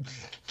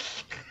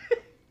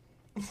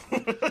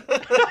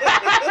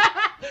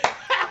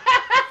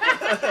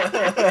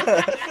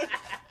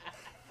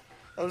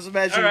 I was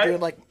imagining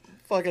doing like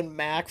fucking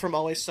Mac from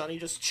Always Sunny,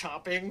 just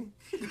chopping.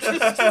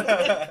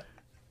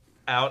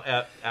 Out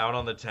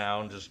on the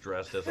town, just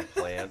dressed as a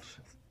plant.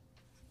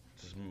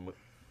 Just.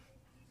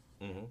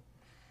 Mm-hmm.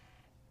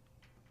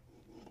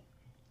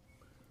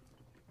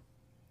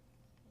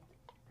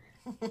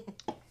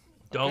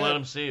 Don't let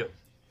them see you.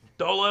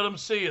 Don't let them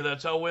see you.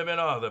 That's how women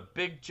are. The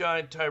big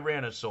giant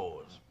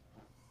tyrannosaurs.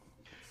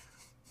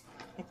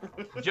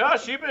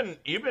 Josh, you've been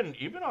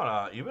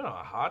on a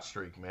hot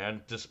streak,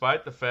 man.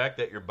 Despite the fact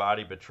that your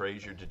body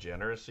betrays your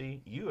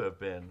degeneracy, you've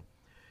been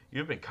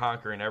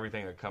conquering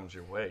everything that comes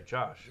your way,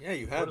 Josh. Yeah,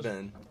 you have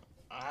been.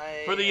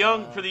 For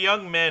the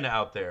young men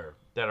out there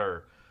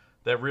that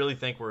really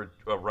think we're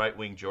a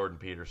right-wing Jordan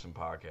Peterson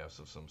podcast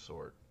of some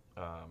sort.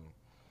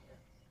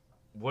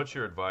 What's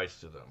your advice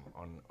to them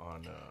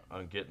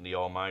on getting the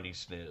almighty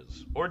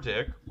sniz or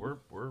dick? We're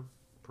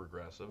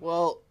progressive.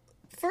 Well,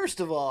 first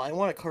of all, I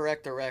want to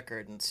correct the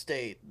record and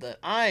state that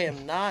I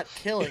am not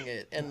killing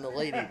it in the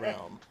lady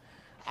realm.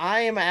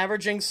 I am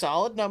averaging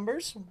solid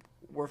numbers.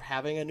 We're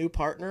having a new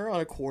partner on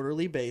a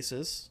quarterly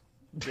basis.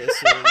 This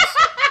is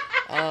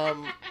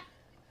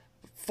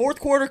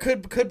fourth quarter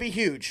could be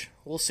huge.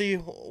 We'll see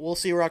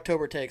where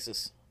October takes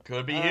us.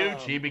 Could be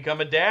huge. He become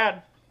a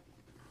dad.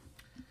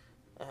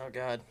 Oh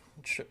God.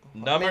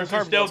 Numbers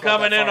are still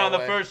coming in on the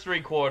first 3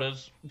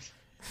 quarters.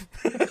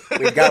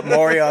 We've got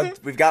Maury on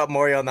the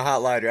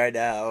hotline right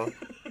now.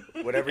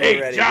 Whenever you're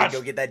ready, Josh,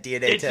 go get that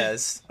DNA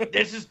test.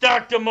 This is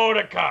Dr.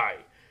 Mordecai.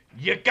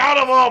 You got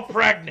them all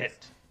pregnant.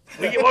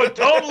 We're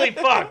totally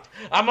fucked.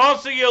 I'm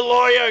also your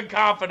lawyer and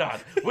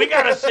confidant. We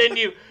gotta send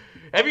you.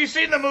 Have you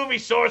seen the movie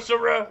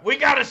Sorcerer? We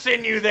gotta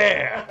send you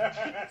there.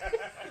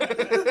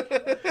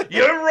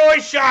 You're Roy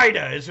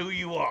Scheider is who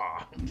you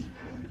are.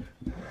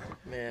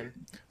 Man.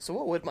 So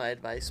what would my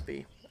advice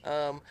be?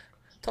 To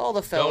all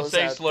the fellas Don't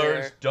say out slurs.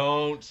 there,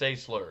 Don't say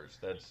slurs.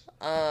 That's.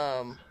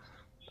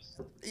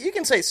 You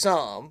can say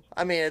some.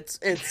 I mean, it's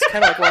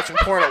kind of like watching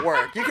porn at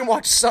work. You can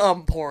watch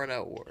some porn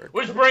at work.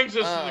 Which brings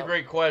us to the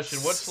great question: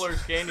 what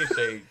slurs can you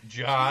say,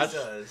 Josh?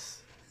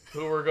 Jesus.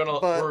 Who we're gonna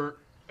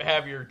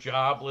have your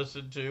job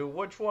listened to?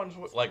 Which one's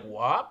like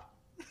WAP?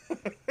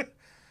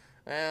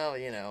 Well,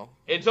 you know.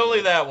 It's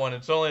only that one.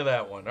 It's only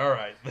that one. All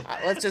right.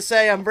 Let's just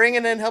say I'm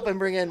helping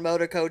bring in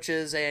motor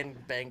coaches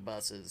and bank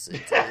buses.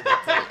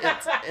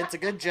 It's a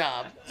good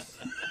job.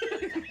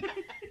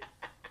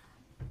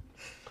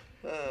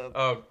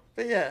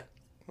 But yeah,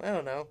 I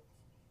don't know.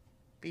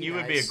 You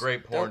would be a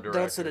great porn director.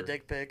 Don't send a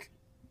dick pic.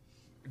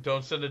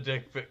 Don't send a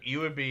dick pic. You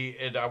would be,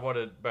 and I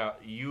wanted about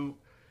you,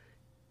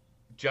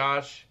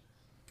 Josh.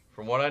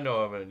 From what I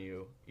know about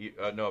you, you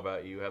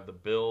have the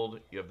build,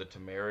 you have the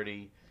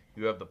temerity,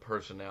 you have the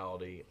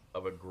personality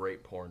of a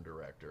great porn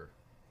director.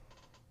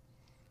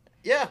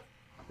 Yeah.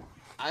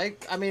 I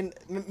mean,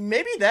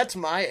 maybe that's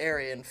my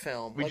area in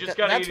film. We just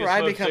gotta that's where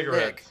I become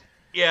cigarettes. Big.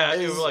 Yeah,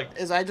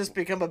 I just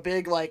become a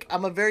big,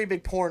 I'm a very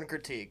big porn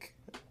critique.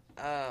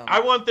 I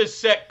want this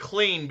set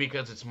clean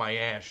because it's my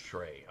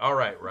ashtray. All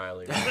right,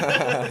 Riley.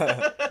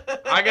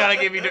 I gotta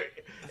give you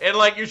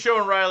and you're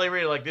showing Riley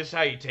Reid this is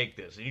how you take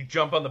this, and you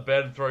jump on the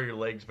bed and throw your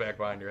legs back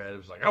behind your head.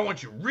 It's I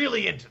want you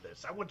really into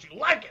this. I want you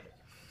liking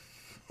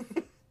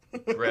it.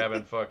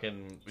 Grabbing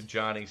fucking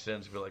Johnny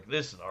Sins, be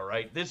this is all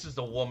right. This is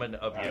the woman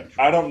of your dreams.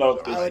 I don't know.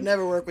 If I would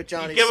never work with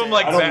Johnny. Give him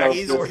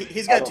Sins.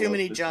 He's got too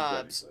many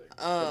jobs.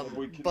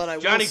 But I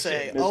will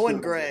say Owen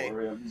Gray.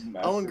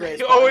 Owen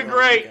Gray.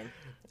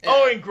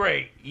 Owen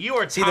Gray, you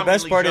are Tommy the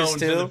best Lee part Jones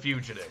is too, in The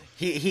Fugitive.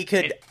 He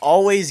could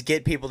always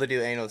get people to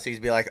do anal. So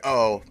he'd be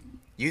oh,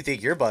 you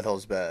think your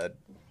butthole's bad?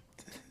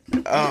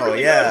 Oh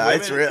yeah,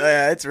 it's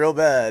real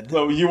bad.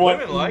 So you want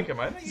women like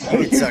him? I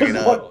think he'd suck it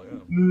up.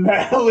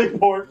 Natalie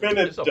Portman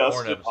and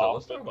Dustin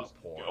Hoffman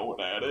going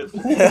at it.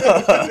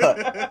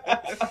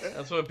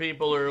 That's what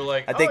people are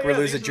like. I think we're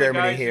losing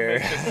Germany here.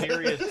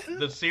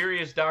 The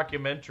serious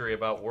documentary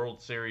about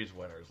World Series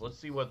winners. Let's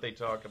see what they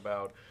talk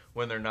about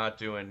when they're not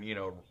doing,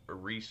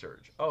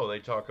 research. Oh, they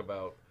talk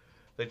about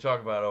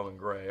Owen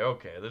Gray.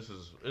 Okay, this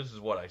is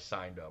what I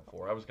signed up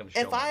for. I was going to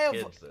show my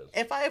kids this.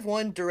 If I have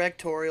one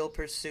directorial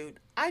pursuit,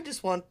 I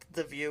just want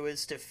the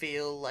viewers to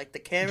feel like the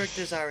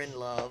characters are in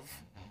love.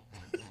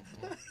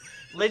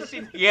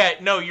 Listen, yeah,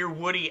 no, you're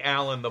Woody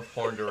Allen, the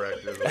porn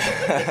director.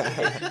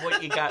 This is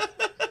what you got.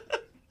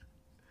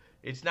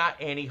 It's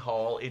not Annie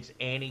Hall. It's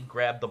Annie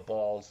Grab the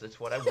Balls. That's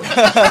what I want.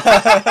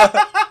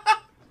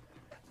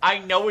 I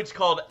know it's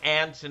called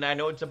Ants, and I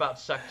know it's about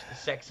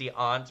sexy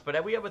aunts, but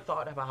have we ever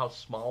thought about how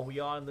small we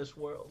are in this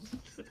world?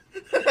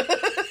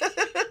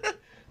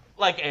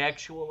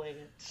 Actual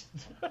ants.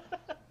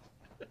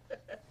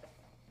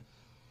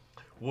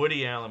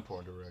 Woody Allen,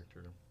 porn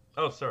director.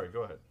 Oh, sorry,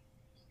 go ahead.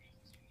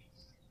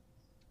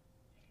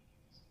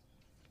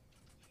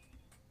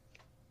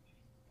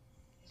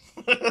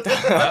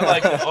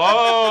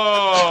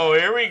 Oh,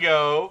 here we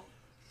go.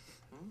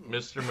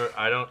 Mr.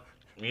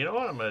 You know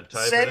what? I'm going to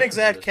type Same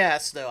exact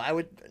cast,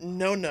 though.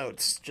 No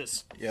notes.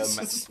 Just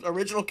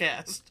original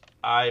cast.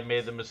 I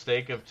made the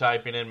mistake of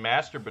typing in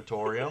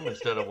masturbatorium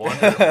instead of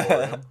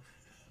wonderatorium.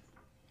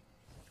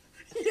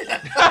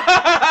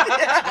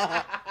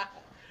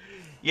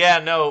 Yeah,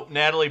 no,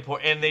 Natalie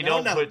and they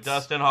don't put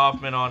Dustin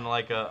Hoffman on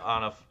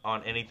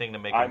on anything to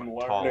make him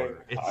taller.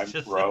 It's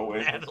just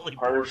Natalie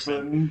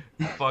Portman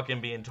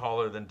fucking being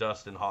taller than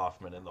Dustin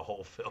Hoffman in the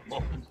whole film.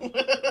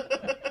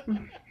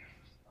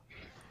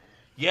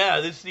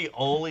 Yeah, this is the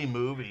only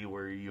movie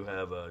where you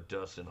have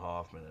Dustin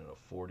Hoffman in a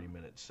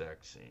 40-minute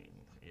sex scene.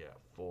 Yeah,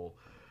 full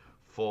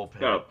Oh,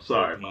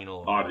 sorry, my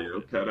audio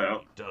cut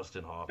out.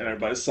 Dustin Hoffman. And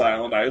everybody's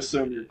silent. I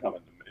assume you're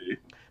coming to me.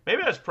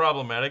 Maybe that's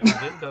problematic.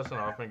 Didn't Dustin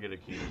Hoffman get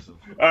accused of?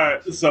 All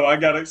right, so I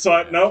got it.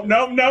 So no.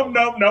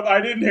 I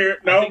didn't hear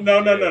it. No.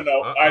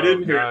 I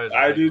didn't hear it.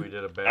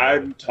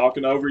 I'm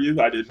talking over you.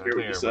 I didn't hear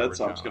what you said,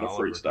 so I'm just gonna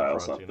freestyle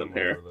something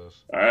here.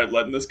 All right,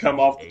 letting this come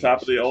off the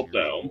top of the old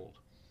dome.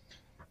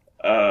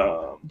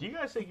 Do you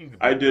guys think you could?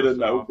 I did a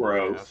no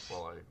growth.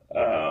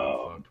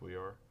 We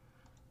are.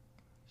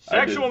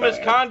 Sexual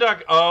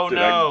misconduct. Oh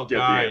no,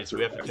 guys,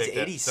 we have to take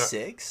that.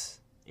 86.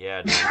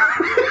 Yeah. Dude,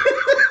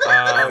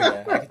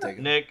 I can take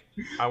it. Nick,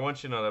 I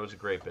want you to know that was a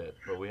great bit,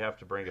 but we have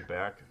to bring it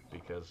back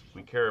because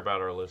we care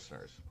about our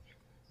listeners,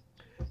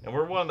 and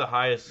we're one of the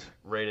highest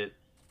rated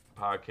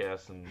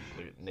podcasts in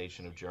the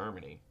nation of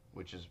Germany,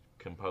 which is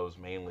composed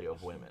mainly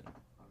of women.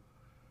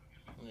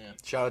 Yeah.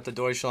 Shout out to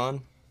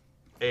Deutschland.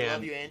 And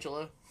love you,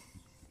 Angela.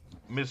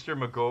 Mr.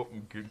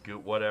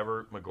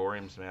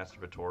 Megorium's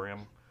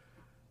Masturbatorium.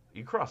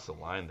 You crossed the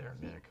line there,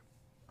 Nick.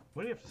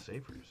 What do you have to say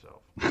for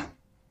yourself?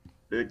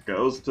 It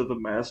goes to the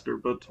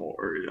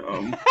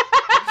masturbatorium.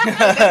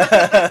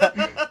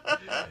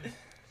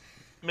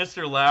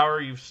 Mr. Lauer,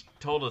 you've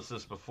told us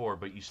this before,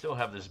 but you still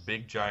have this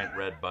big giant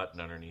red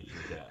button underneath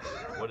your desk.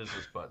 What does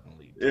this button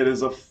lead to? It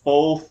is a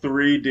full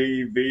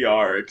 3D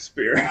VR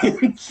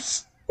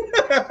experience.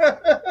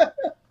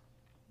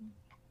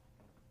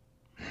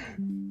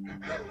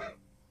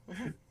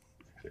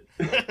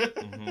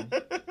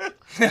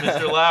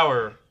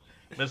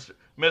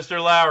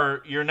 Mr.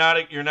 Lauer, you're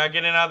not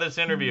getting out of this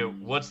interview.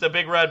 What's the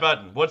big red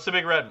button? What's the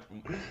big red?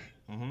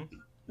 Mm-hmm.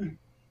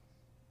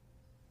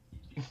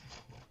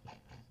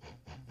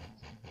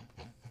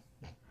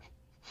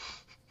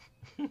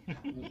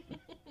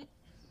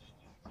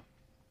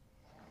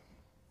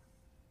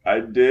 I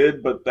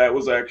did, but that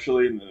was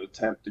actually an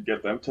attempt to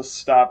get them to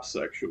stop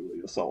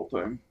sexually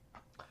assaulting.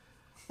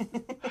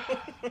 It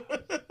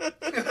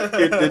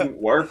didn't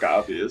work,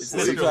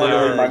 obviously.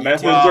 Clearly, my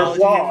methods are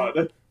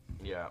flawed.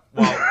 Yeah.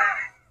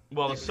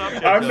 Well, the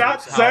subject. I'm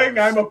not saying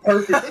I'm a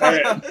perfect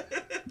man.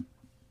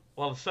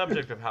 Well, the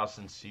subject of how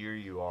sincere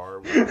you are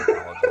when your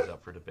college is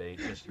up for debate,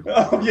 Mr.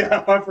 Oh,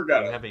 yeah, I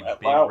forgot. You have a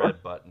big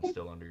red button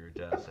still under your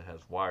desk that has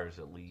wires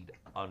that lead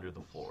under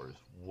the floors.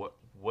 What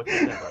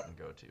does that button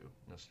go to,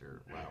 Mr.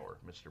 Lauer,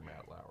 Mr.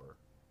 Matt Lauer,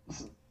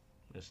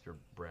 Mr.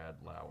 Brad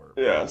Lauer?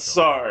 Yeah,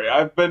 sorry.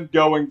 I've been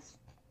going...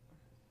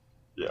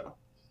 Yeah.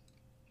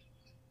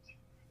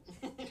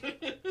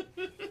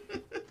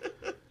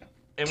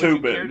 And would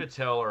you care to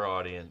tell our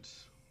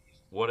audience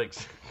what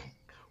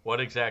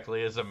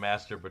exactly is a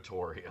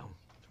masturbatorium?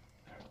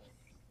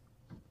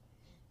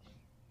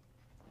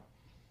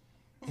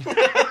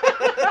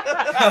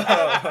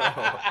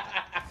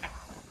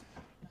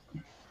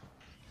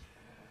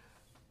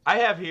 I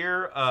have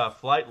here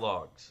flight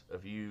logs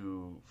of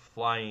you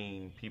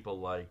flying people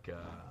like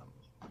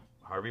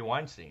Harvey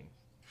Weinstein,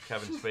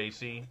 Kevin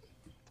Spacey,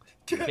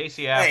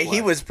 Casey Affleck. Hey,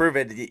 he was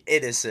proven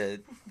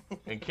innocent.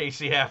 And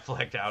Casey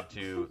Affleck out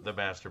to the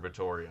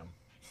masturbatorium.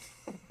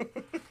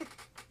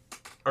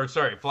 Or,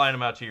 sorry, flying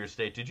them out to your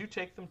state. Did you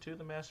take them to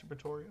the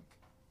masturbatorium?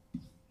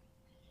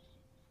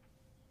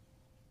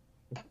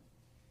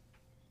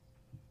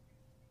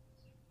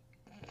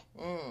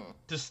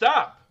 To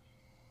stop.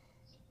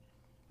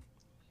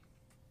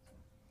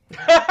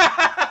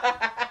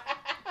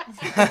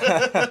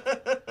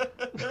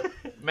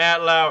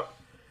 Matt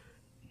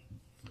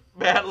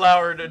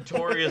Lauer,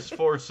 notorious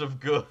force of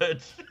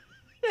good.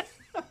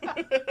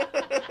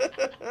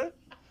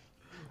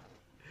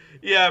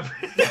 Yeah.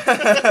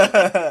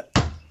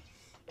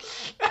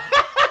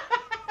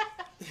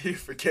 You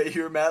forget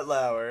you're Matt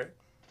Lauer.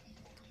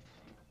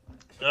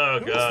 Oh,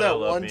 God. Who was that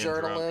one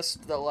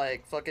journalist that,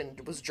 like,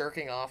 fucking was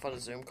jerking off on a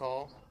Zoom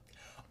call?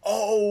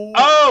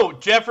 Oh,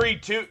 Jeffrey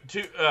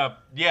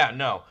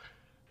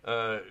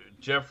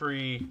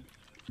Jeffrey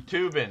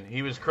Toobin.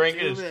 He was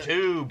cranking his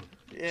tube.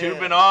 Yeah.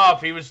 Tubing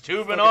off. He was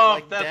tubing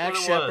off. Like That's Dak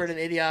what it Shepard was. and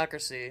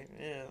Idiocracy.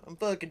 Yeah, I'm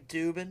fucking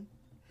tubing.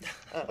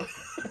 Oh.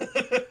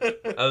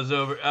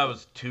 I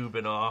was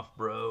tubing off,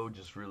 bro.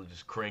 Just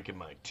cranking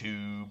my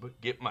tube.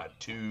 Get my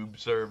tube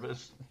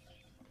service.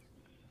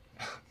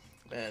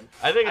 Man,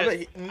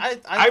 I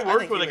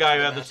worked with a guy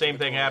who had the same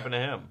thing happen to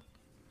him.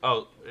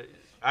 Oh,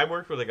 I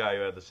worked with a guy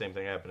who had the same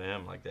thing happen to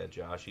him like that,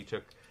 Josh. He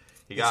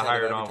got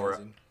hired on where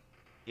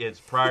his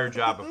prior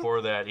job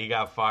before that, he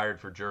got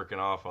fired for jerking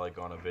off like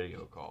on a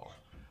video call.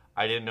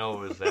 I didn't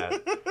know it was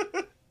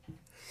that.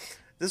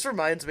 This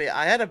reminds me,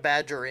 I had a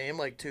bad dream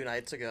like 2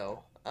 nights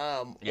ago.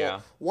 Yeah.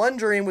 Well, one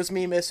dream was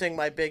me missing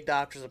my big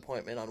doctor's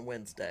appointment on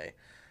Wednesday.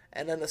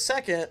 And then the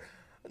second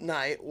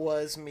night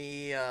was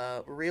me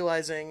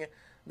realizing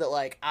that,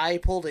 like, I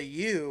pulled a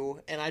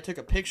U and I took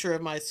a picture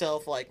of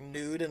myself, like,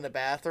 nude in the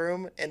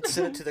bathroom and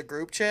sent it to the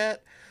group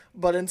chat.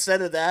 But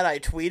instead of that, I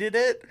tweeted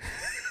it.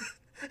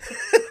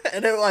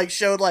 And it, like,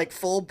 showed, like,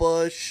 full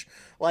bush.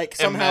 Like,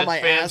 somehow my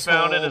asshole,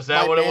 found it? Is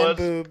that what it was?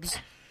 Boobs.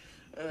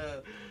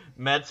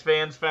 Mets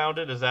fans found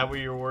it? Is that what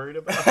you're worried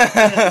about?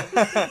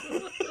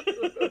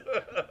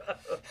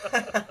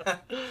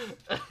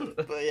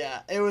 But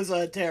yeah, it was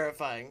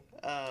terrifying.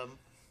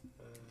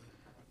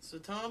 So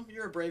Tom,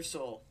 you're a brave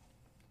soul.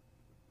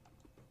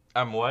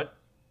 I'm what?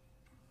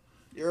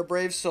 You're a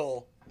brave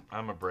soul.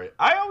 I'm a brave.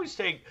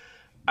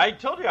 I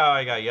told you how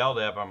I got yelled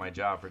at by my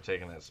job for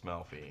taking that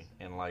smell fee,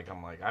 and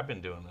I've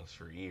been doing this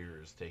for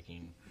years,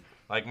 taking,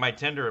 like, my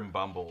Tinder and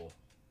Bumble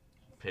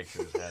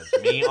pictures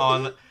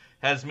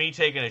has me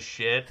taking a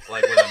shit,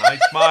 like,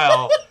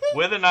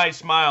 with a nice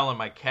smile, and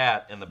my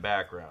cat in the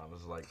background.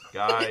 It's like,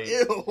 guy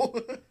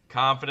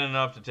confident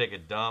enough to take a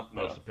dump,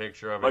 post a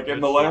picture of it. Like,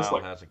 in the last,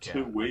 like, has a cat.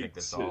 2 weeks,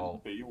 his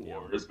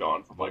B-War has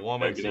gone from, like, a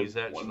woman negative sees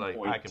that, she's like,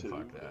 I can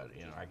fuck that.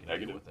 I can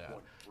deal with that.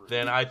 0.3.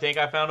 Then I think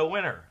I found a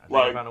winner.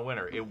 I found a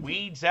winner. It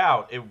weeds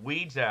out the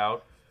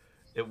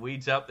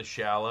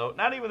shallow.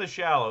 Not even the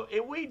shallow.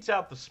 It weeds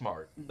out the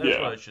smart. That's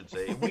what I should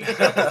say. It weeds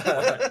out the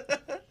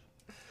smart.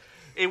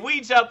 It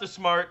weeds out the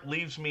smart,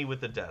 leaves me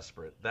with the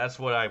desperate. That's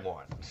what I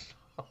want.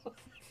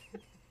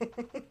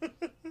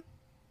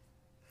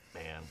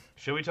 Man.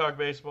 Should we talk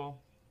baseball?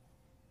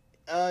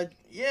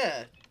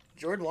 Yeah.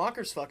 Jordan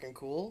Walker's fucking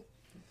cool.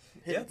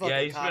 He's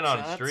been on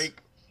a streak.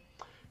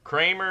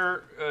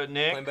 Kramer,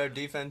 Nick. Playing better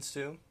defense,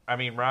 too. I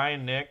mean,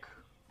 Ryan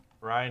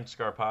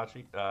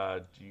Scarpacci.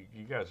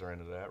 You guys are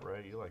into that,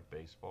 right? You like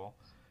baseball.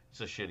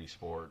 It's a shitty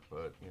sport,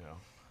 but, you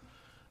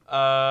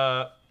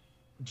know.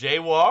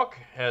 Jaywalk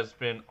has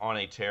been on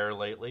a tear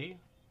lately.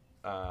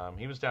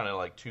 He was down at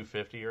like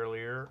 250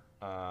 earlier,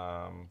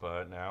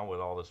 but now with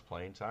all this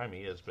playing time,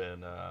 he has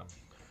been.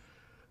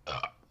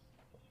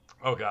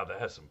 Oh God, that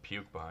has some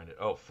puke behind it.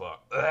 Oh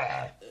fuck.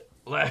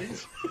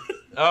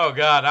 Oh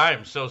God, I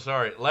am so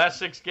sorry. Last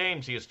 6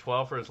 games, he is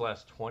 12 for his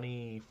last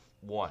 21.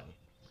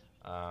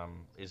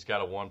 He's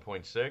got a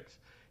 1.6.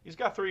 He's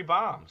got 3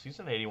 bombs. He's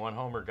an 81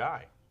 homer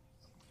guy.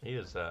 He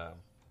is.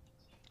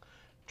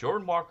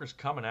 Jordan Walker's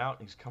coming out.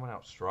 He's coming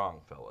out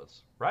strong,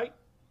 fellas. Right?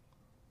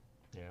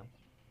 Yeah.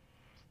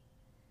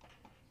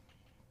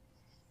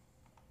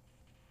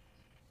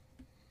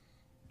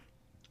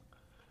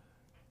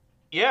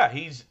 Yeah,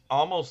 he's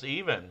almost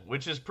even,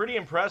 which is pretty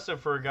impressive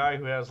for a guy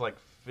who has like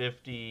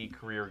 50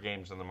 career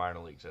games in the minor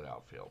leagues at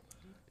outfield.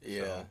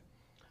 Yeah. So,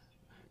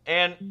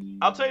 and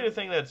I'll tell you the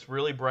thing that's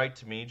really bright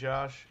to me,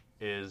 Josh,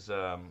 is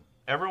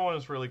everyone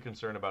is really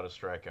concerned about a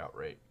strikeout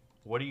rate.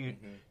 What do you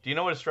do? You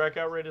know what a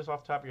strikeout rate is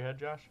off the top of your head,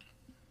 Josh?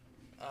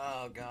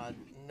 Oh God,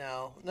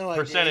 no idea.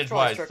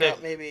 Percentage-wise,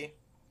 maybe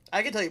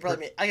I could tell you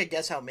probably. I could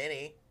guess how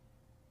many.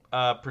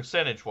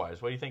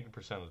 Percentage-wise, what do you think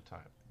percent of the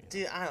time?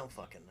 Dude, I don't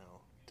fucking know.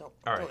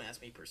 Don't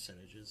ask me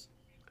percentages.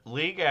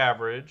 League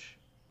average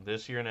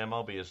this year in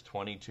MLB is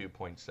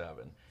 22.7.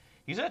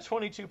 He's at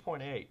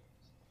 22.8.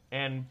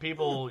 And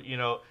people,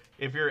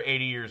 if you're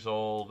 80 years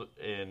old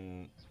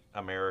in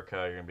America,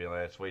 you're going to be like,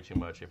 that's way too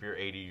much. If you're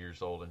 80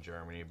 years old in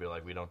Germany, you'd be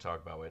like, we don't talk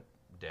about what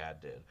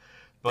Dad did.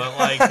 But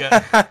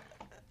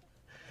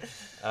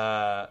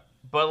that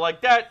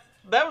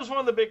was one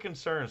of the big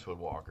concerns with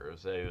Walker,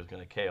 is that he was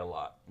going to K a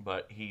lot.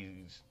 But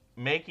he's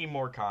making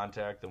more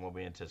contact than what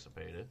we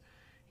anticipated.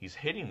 He's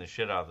hitting the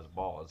shit out of this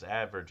ball. His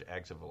average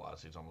exit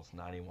velocity is almost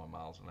 91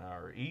 miles an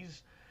hour.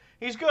 He's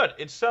good.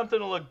 It's something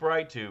to look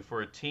bright to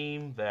for a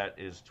team that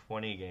is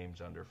 20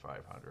 games under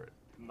 500.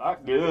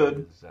 Not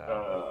good.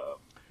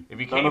 If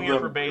you came here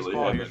for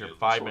baseball, here's your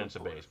 5 minutes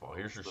of baseball.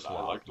 Here's your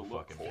slot, you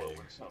fucking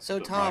pigs. So,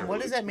 Tom,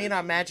 what does that mean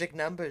our magic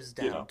numbers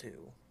down to?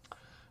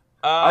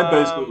 I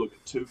basically look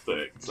at 2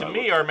 things. To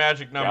me, our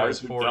magic number is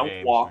 4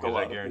 games because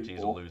that guarantees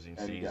a losing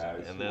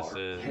season, and this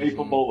is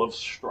capable of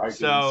striking.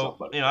 So,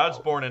 I was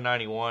born in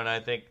 '91.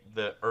 I think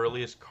the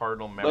earliest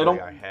Cardinal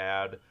memory I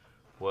had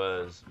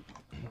was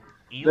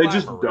Eli they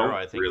just Marrero, don't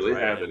I think, really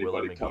have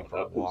anybody McGee coming for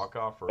a up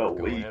walk-off or a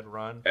go-ahead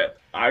run. That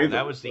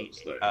was the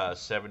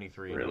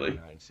 73 and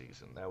 99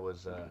 season. That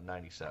was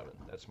 97.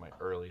 That's my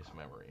earliest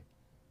memory.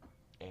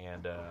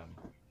 And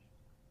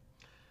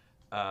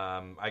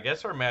I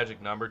guess our magic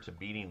number to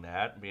beating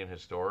that, being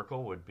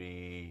historical, would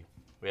be,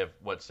 we have,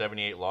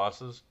 78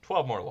 losses?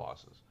 12 more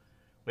losses.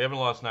 We haven't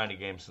lost 90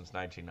 games since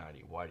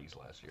 1990, Whitey's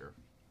last year.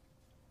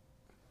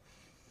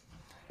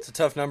 It's a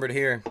tough number to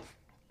hear.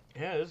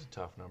 Yeah, it is a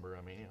tough number.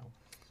 I mean,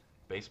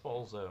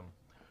 baseball's a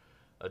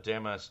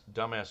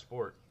dumbass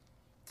sport.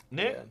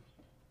 Nick,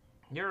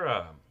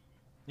 yeah.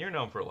 You're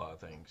known for a lot of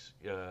things.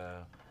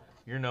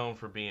 You're known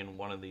for being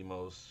one of the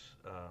most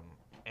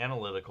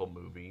analytical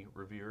movie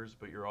reviewers,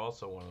 but you're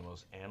also one of the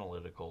most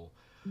analytical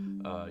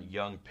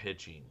young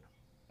pitching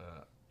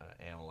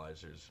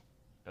analyzers.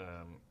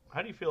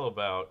 How do you feel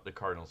about the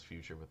Cardinals'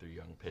 future with their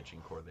young pitching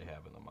core they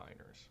have in the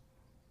minors?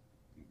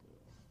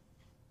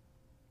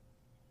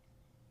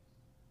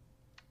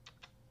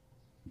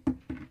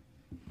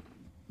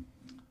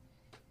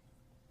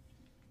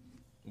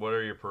 What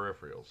are your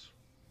peripherals?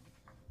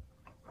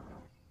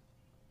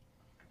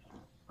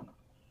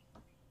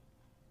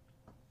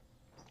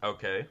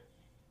 Okay.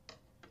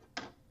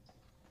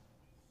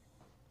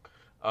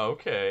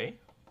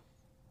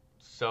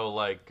 So,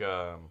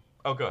 go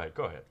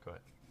ahead.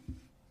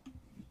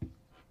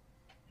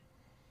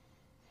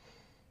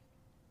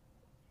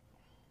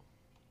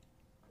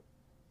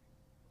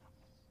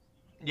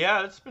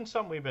 Yeah, it's been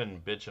something we've been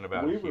bitching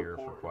about here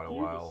for quite a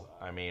while.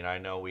 I mean, I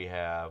know we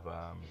have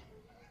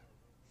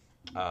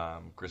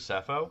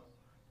Graceffo,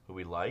 who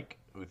we like,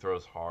 who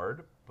throws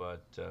hard,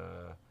 but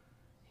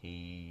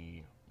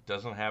he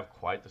doesn't have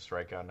quite the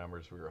strikeout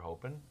numbers we were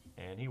hoping,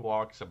 and he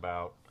walks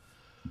about,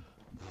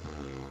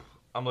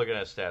 I'm looking at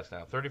his stats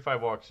now,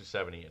 35 walks to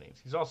 70 innings.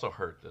 He's also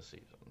hurt this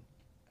season,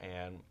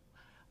 and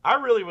I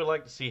really would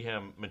like to see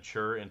him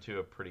mature into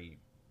a pretty,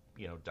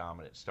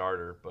 dominant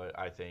starter, but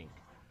I think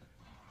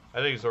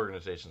his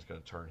organization is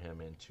going to turn him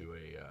into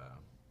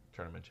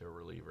a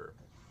reliever.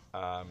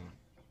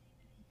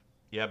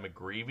 You have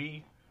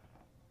McGreevy,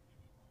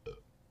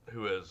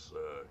 who has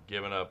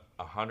given up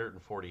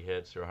 140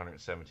 hits through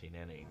 117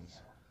 innings.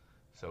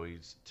 So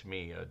he's, to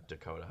me, a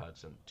Dakota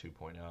Hudson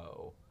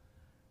 2.0.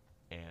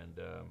 And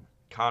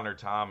Connor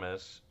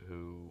Thomas,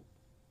 who,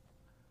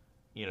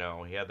 he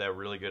had that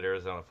really good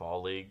Arizona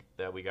Fall League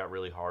that we got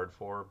really hard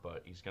for,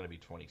 but he's going to be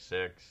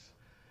 26.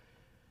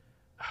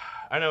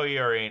 I know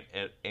ERA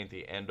ain't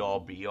the end-all,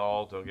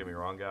 be-all, don't get me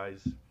wrong,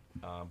 guys.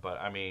 But,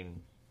 I mean,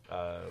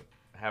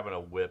 having a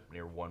whip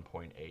near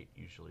 1.8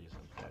 usually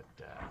isn't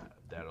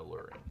that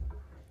alluring.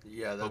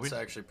 Yeah, that's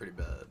actually pretty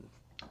bad.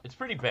 It's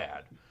pretty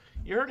bad.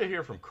 You heard it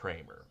here from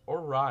Kramer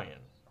or Ryan.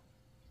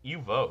 You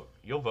vote.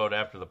 You'll vote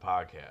after the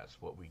podcast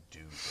what we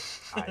do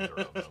to either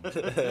of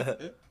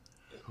them.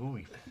 Who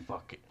we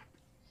fucking...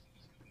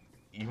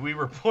 We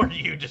report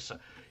you just...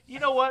 You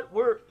know what?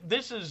 What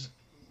was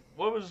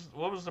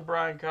the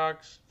Brian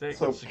Cox thing?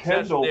 So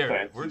Kendall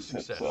fancies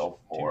himself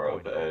more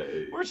of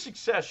a... We're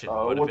Succession,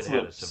 but if it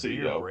had a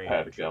severe brain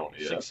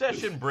Patagonia,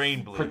 Succession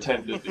brain bleed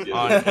pretended to get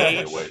on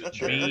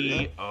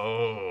HBO.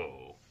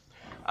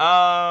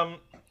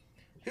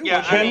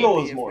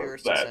 Kendall is more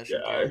of that guy.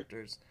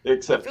 Characters.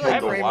 Except I feel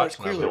like Kramer's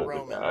clearly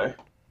Roman.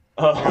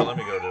 Here, let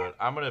me go do it.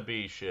 I'm gonna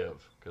be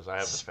Shiv because I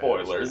have the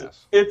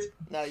spoilers.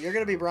 No, you're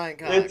gonna be Brian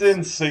Cox. It's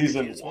in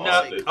season 1.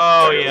 I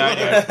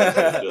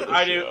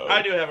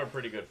do have a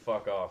pretty good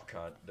fuck off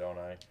cunt, don't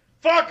I?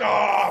 Fuck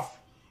off!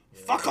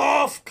 Yeah. Fuck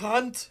off,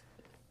 cunt!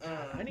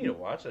 I need to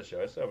watch that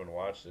show. I still haven't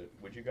watched it.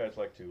 Would you guys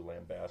like to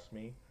lambast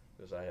me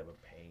because I have a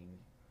pain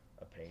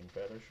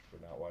fetish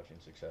for not watching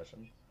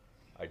Succession?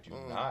 I do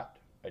not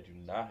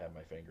have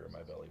my finger in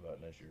my belly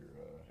button as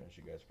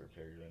you guys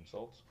prepare your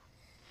insults.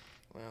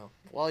 Well,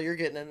 while you're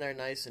getting in there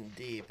nice and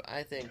deep,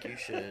 I think you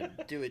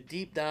should do a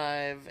deep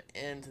dive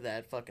into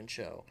that fucking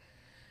show.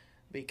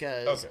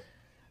 Because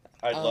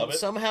I love it.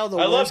 Somehow the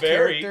worst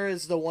character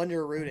is the one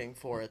you're rooting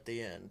for at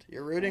the end.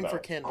 You're rooting for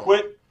Kendall.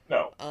 Quit.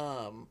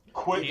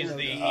 He's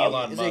the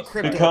Elon Musk.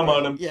 Become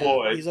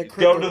unemployed. He's a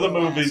go to the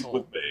movies asshole.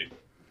 With me.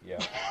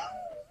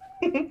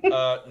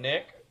 Yeah.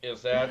 Nick,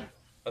 is that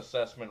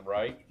assessment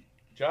right?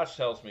 Josh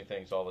tells me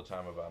things all the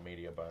time about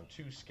media, but I'm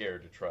too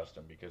scared to trust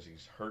him because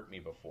he's hurt me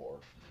before.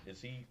 Is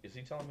he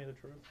telling me the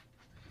truth?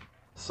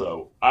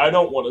 So I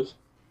don't want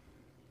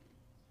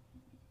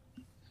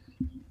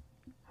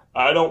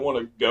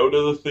to go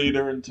to the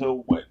theater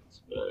until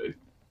Wednesday.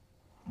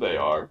 They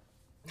are.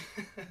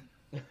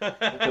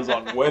 Because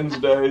on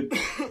Wednesday...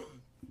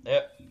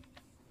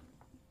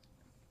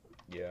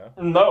 Yeah.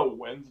 No,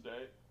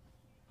 Wednesday.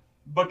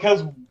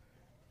 Because...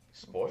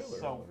 Spoiler.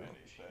 So many things.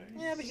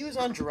 Yeah, but he was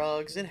on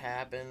drugs. It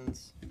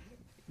happens.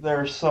 There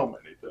are so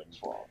many things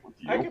wrong with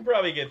you. I could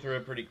probably get through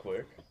it pretty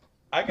quick.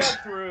 I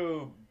got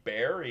through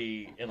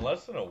Barry in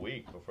less than a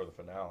week before the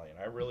finale, and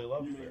I really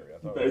loved Barry. I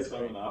thought based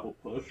on an Apple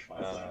push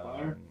by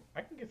Sapphire.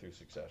 I can get through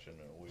Succession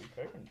in a week.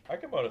 I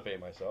can motivate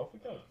myself. We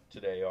got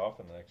today off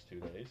in the next 2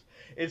 days.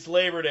 It's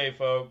Labor Day,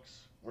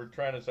 folks. We're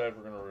trying to decide if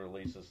we're going to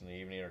release this in the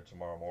evening or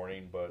tomorrow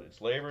morning, but it's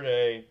Labor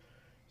Day,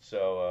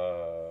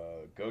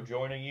 so go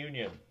join a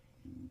union.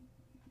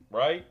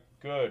 Right?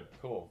 Good,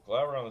 cool.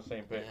 Glad we're on the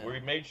same page. Yeah. We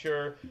made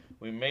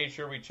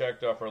sure we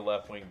checked off our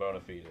left-wing bona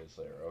fides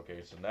there.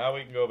 Okay, so now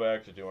we can go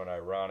back to doing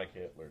ironic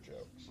Hitler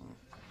jokes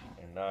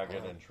and not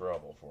get in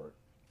trouble for it.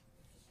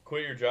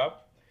 Quit your job?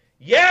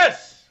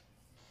 Yes!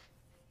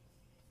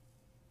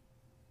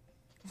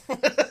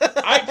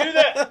 I do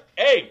that.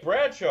 Hey,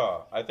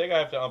 Bradshaw, I think I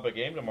have to ump a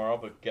game tomorrow,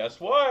 but guess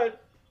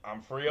what?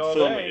 I'm free all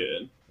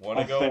day. Want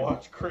to go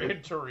watch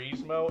Gran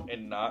Turismo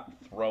and not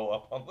throw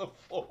up on the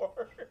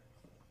floor?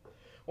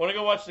 Want to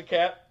go watch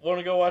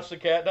the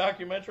cat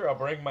documentary? I'll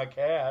bring my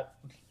cat.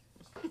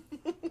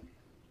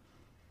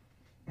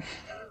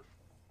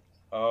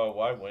 Oh,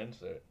 why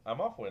Wednesday? I'm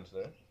off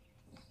Wednesday.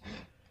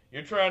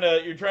 You're trying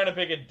to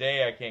pick a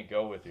day I can't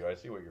go with you. I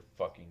see what you're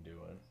fucking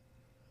doing.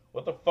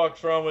 What the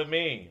fuck's wrong with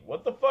me?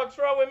 What the fuck's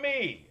wrong with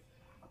me?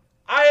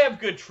 I have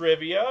good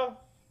trivia.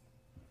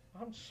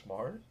 I'm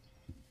smart.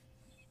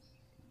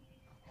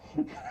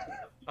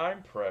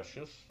 I'm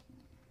Precious,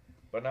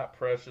 but not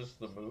Precious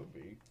the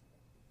movie.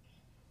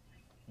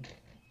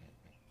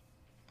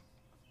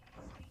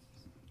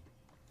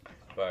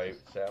 By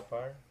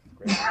Sapphire.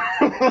 Great.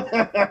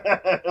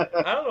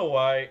 I don't know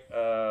why,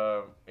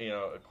 a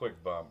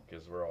quick bump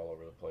because we're all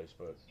over the place,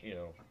 but,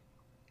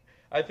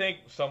 I think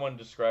someone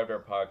described our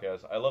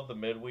podcast. I love the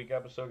midweek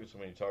episode because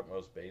when you talk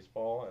most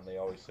baseball, and they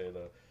always say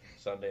the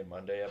Sunday,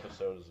 Monday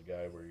episode is the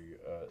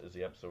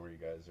episode where you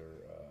guys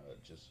are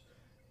just,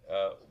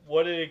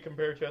 what did it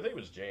compare to? I think it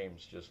was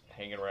James just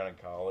hanging around in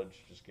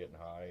college, just getting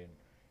high and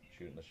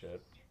shooting the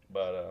shit.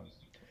 But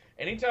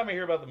anytime I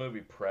hear about the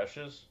movie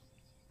Precious,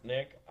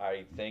 Nick,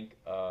 I think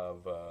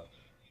of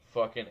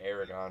fucking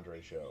Eric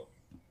Andre show.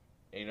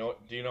 And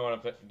do you know what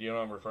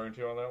I'm referring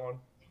to on that one?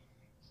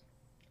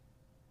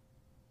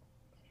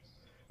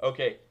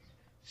 Okay,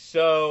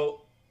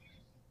 so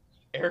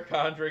Eric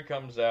Andre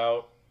comes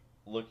out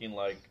looking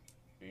like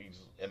he's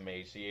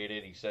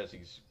emaciated. He says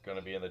he's going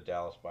to be in the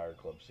Dallas Buyer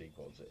Club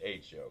sequel. It's an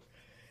AIDS joke.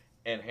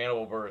 And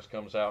Hannibal Buress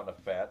comes out in a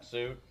fat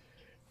suit.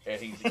 And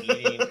he's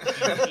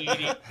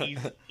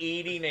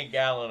eating a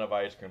gallon of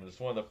ice cream. This is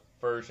one of the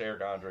first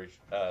Eric Andre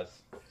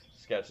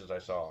sketches I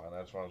saw, and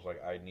that's when I was like,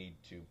 I need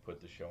to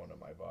put the show into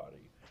my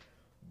body.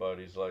 But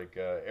he's like,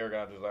 Eric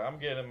Andre's like, I'm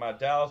getting my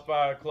Dallas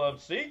Buyer Club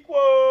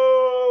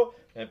sequel,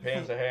 and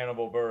pans to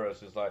Hannibal Buress.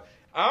 He's like,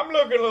 I'm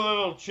looking a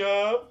little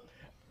chub.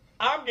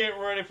 I'm getting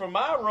ready for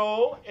my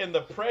role in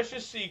the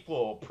Precious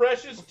sequel,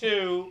 Precious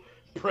 2,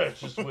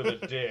 Precious with a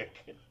Dick.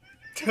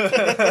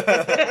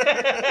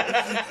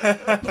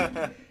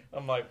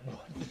 I'm like,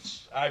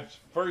 what?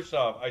 First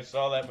off, I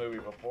saw that movie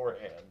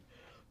beforehand,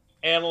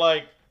 and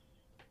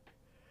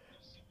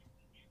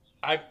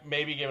I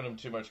may be giving him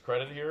too much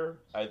credit here.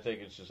 I think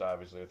it's just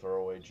obviously a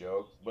throwaway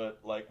joke, but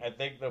I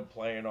think them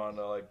playing on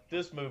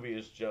this movie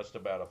is just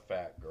about a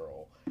fat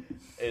girl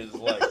is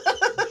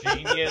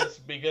genius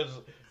because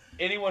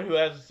anyone who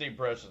hasn't seen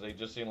Precious, they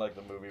just seen the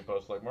movie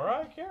post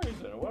Mariah Carey's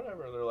in it,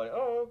 whatever. They're like,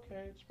 oh,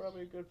 okay, it's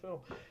probably a good film,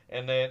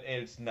 and then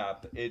it's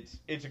not. It's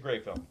a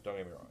great film. Don't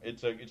get me wrong.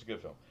 It's a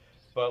good film.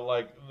 but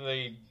like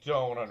they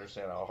don't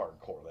understand how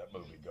hardcore that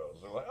movie goes.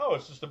 They're like, oh,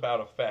 it's just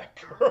about a fat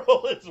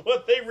girl. It's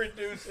what they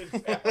reduce it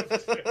down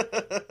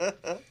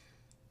to.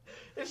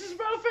 It's just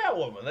about a fat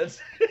woman. That's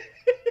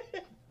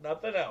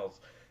nothing else.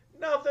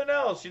 Nothing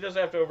else. She doesn't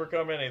have to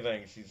overcome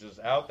anything. She's just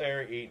out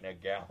there eating a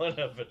gallon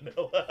of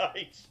vanilla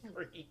ice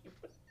cream.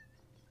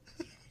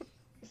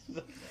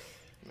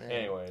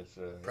 Anyway, it's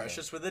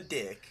Precious with a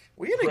dick.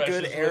 We had a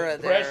good era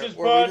there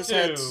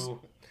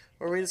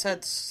where we just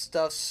had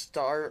stuff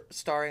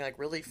starring like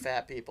really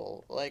fat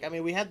people. Like, I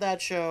mean, we had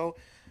that show,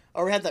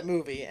 or we had that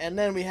movie, and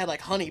then we had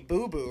like Honey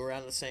Boo Boo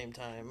around the same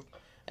time.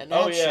 And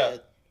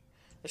that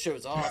shit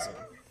was awesome.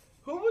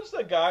 Who was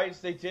the guys?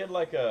 They did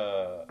like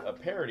a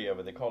parody of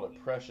it. They called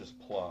it Precious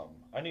Plum.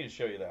 I need to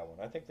show you that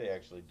one. I think they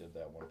actually did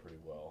that one pretty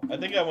well. I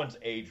think that one's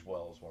aged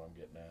well is what I'm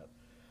getting at.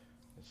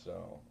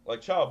 So,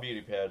 like child beauty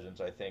pageants,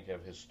 I think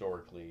have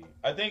historically.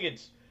 I think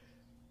it's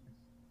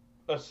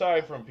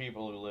aside from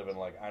people who live in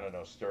like I don't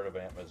know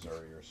Sturtevant,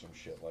 Missouri, or some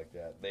shit like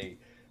that.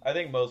 I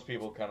think most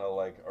people kind of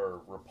like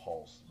are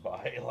repulsed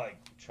by like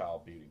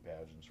child beauty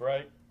pageants,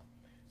 right?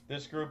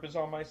 This group is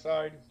on my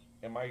side.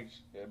 Am I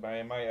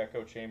in my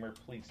echo chamber?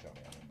 Please tell me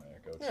I'm in my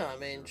echo chamber. No, I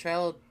mean,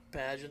 child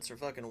pageants are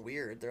fucking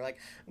weird. They're like,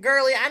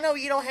 girlie, I know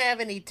you don't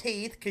have any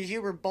teeth because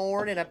you were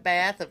born in a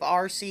bath of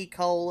RC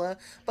Cola,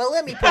 but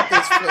let me put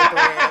this flipper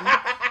in.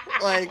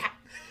 Like,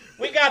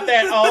 we got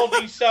that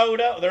Aldi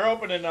soda. They're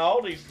opening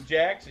Aldi's in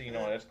Jackson. You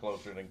know, that's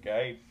closer than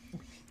Cave.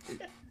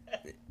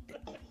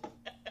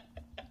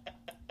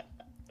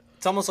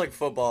 It's almost like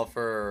football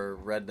for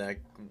redneck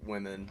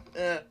women.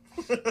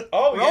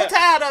 Oh, Roll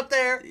Tide up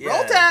there. Yeah.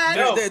 Roll Tide.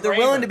 No, they're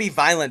willing to be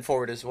violent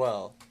for it as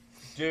well.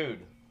 Dude,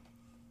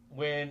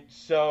 when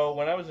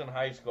I was in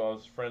high school, I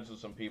was friends with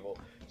some people.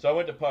 So I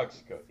went to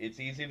Puxico. It's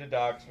easy to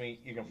dox me.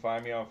 You can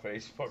find me on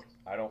Facebook.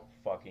 I don't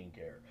fucking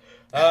care.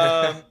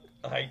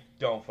 I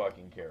don't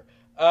fucking care.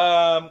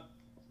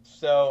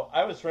 So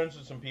I was friends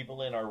with some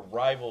people in our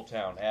rival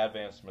town,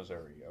 Advance,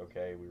 Missouri.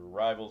 Okay, we were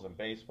rivals in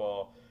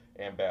baseball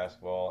and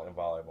basketball and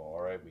volleyball.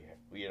 All right, we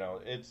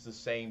it's the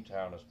same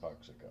town as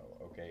Puxico.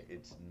 Okay,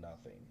 it's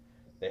nothing.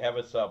 They have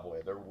a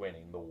subway. They're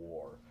winning the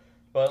war.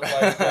 But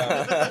like,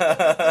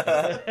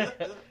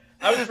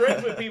 I was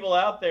friends with people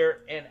out there,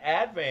 and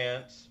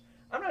Advance.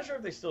 I'm not sure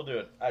if they still do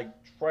it. I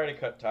try to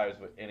cut ties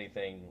with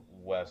anything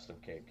west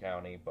of Cape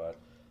County, but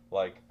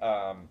like,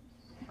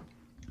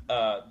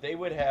 they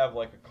would have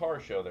like a car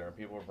show there, and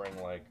people would bring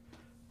like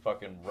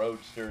fucking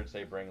roadsters.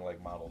 They bring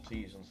like Model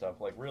Ts and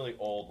stuff, like really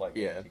old like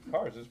antique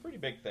cars. It's a pretty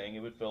big thing. It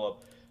would fill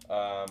up.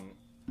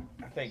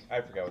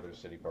 I forgot what their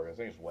city park. I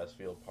think it's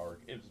Westfield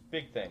Park. It was a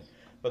big thing.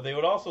 But they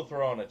would also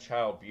throw on a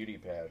child beauty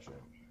pageant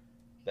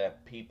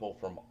that people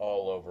from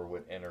all over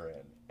would enter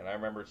in. And I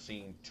remember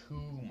seeing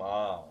two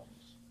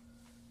moms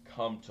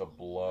come to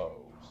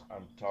blows.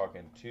 I'm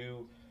talking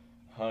 2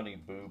 Honey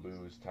Boo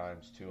Boos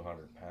times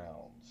 200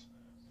 pounds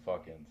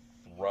fucking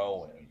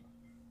throwing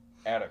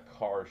at a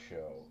car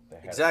show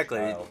that had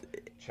a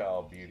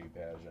child beauty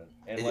pageant.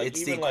 And like,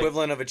 it's the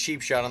equivalent of a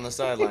cheap shot on the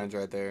sidelines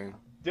right there.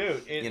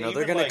 Dude,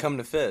 they're going to come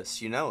to fists.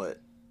 You know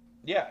it.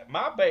 Yeah,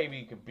 my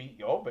baby could beat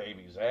your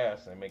baby's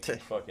ass and make these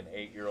fucking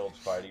 8-year-olds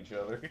fight each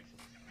other.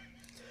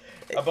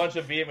 A bunch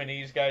of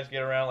Vietnamese guys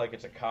get around like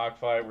it's a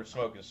cockfight. We're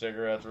smoking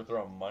cigarettes. We're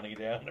throwing money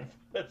down.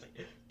 And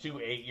 2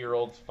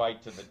 8-year-olds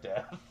fight to the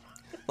death.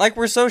 Like,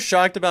 we're so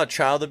shocked about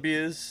child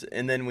abuse,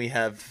 and then we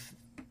have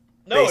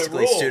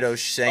basically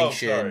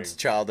pseudo-sanctioned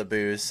child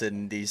abuse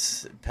in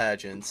these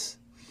pageants.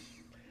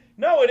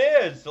 No, it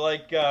is.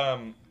 Like,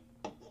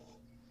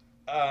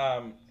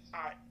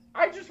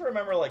 I just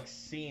remember like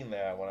seeing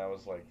that when I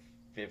was like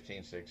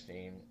 15,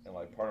 16, and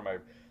like part of my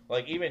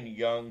like even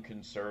young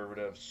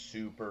conservative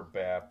super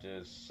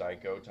Baptist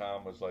psycho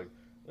Tom was like,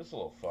 this is a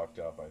little fucked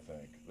up. I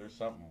think there's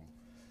something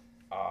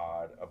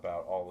odd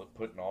about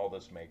putting all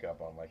this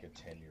makeup on like a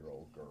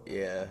 10-year-old girl.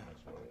 Yeah,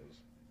 that's what it is.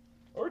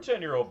 Or a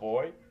 10-year-old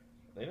boy.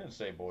 They didn't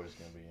say boy's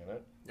gonna be in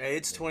it. Hey,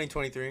 it's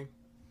 2023.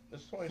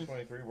 It's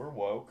 2023. We're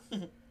woke.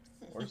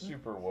 We're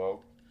super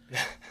woke.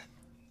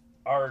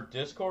 Our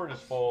Discord is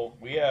full.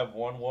 We have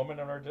one woman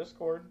in our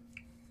Discord.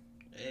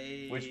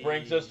 Hey. Which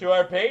brings us to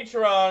our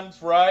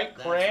patrons, right?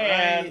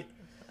 Cran.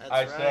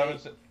 I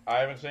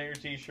haven't sent your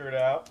t-shirt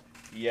out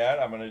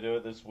yet. I'm going to do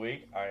it this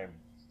week. I have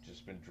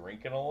just been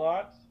drinking a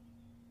lot.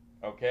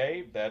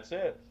 Okay, that's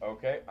it.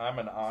 Okay, I'm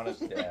an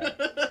honest dad.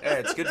 Hey,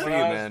 it's good for you,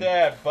 man. Honest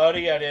dad.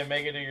 Buddy, I didn't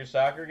make it to your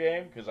soccer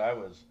game because I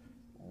was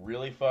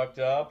really fucked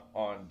up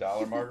on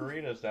dollar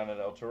margaritas down at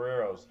El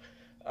Torero's.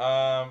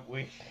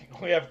 We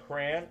have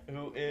Cran,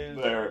 who is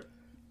there.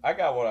 I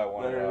got what I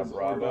wanted out of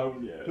Bravo,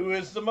 who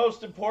is the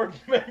most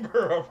important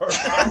member of our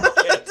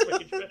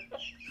podcast.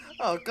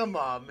 Oh, come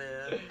on,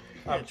 man.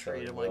 I'm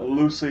treating him like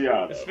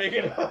Luciano.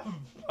 Speaking of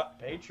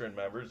patron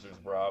members, there's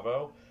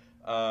Bravo,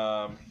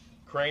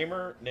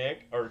 Kramer,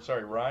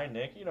 Ryan,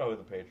 Nick. You know who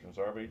the patrons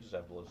are, but you just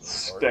have to listen to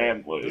the part.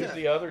 Stanley. Who's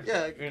the other?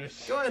 Yeah, go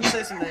ahead and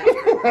say some names.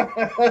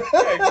 Yeah,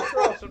 go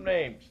throw out some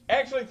names.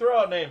 Actually, throw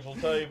out names. We'll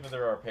tell you if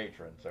they're our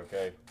patrons,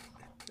 okay?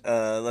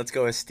 Let's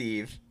go with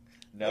Steve.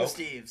 No.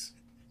 Steve's.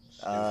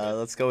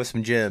 Let's go with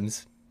some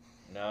gyms.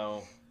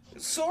 No.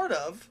 Sort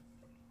of.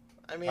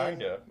 I mean,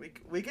 kinda.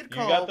 We could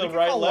call, you got the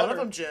right call letter. one of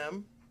them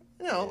Jim.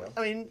 No,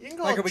 I mean, you can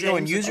call Like, it are we James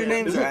going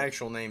usernames or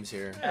actual names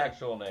here?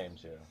 Actual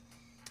names,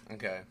 yeah.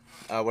 Okay.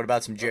 What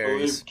about some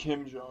Jerry's?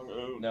 Kim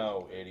Jong-un.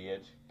 No,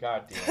 idiot.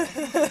 God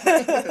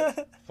damn.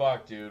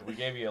 Fuck, dude. We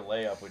gave you a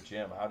layup with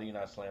Jim. How do you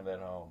not slam that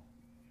home?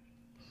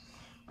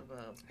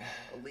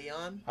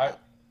 Leon?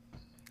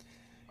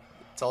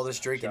 It's all this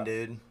drinking,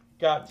 dude.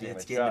 God damn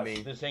it,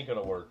 Josh. This ain't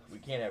gonna work. We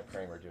can't have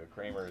Kramer do it.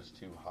 Kramer is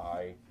too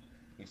high.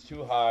 He's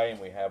too high, and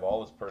we have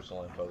all his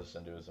personal info to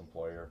send to his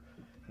employer.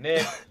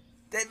 Nick.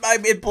 My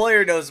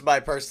employer knows my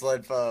personal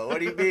info. What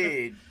do you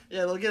mean?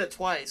 Yeah, they'll get it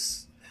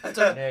twice.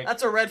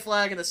 That's a red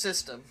flag in the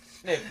system.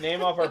 Nick,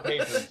 name off our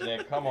patrons,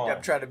 Nick. Come on.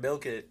 I'm trying to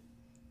milk it.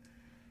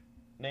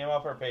 Name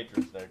off our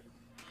patrons, Nick.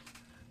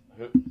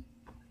 Who?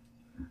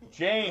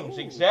 James,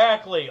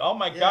 exactly. Oh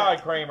my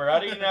God, Kramer. How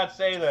did you not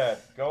say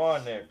that? Go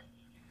on, Nick.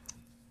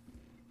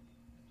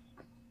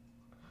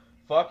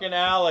 Fucking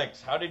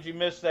Alex. How did you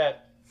miss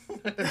that?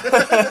 It's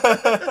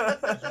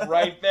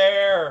right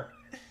there.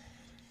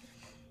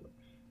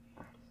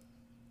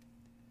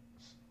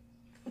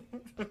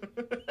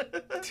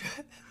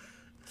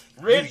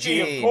 Richie,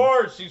 Eugene. of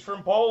course. He's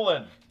from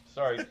Poland.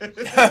 Sorry.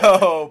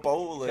 Oh,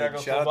 Poland.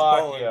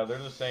 Czechoslovakia. They're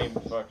the same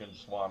fucking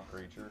swamp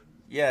creature.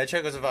 Yeah,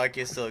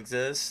 Czechoslovakia still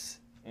exists.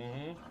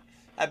 Mm-hmm.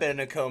 I've been in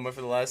a coma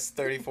for the last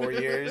 34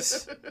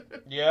 years.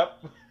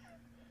 Yep.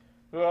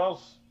 Who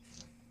else?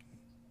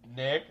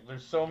 Nick,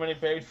 there's so many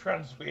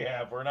patrons we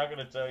have. We're not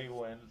going to tell you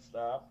when to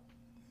stop.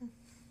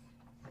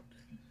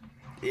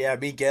 Yeah,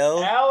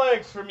 Miguel.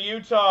 Alex from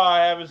Utah.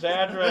 I have his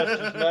address.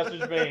 Just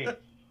message me.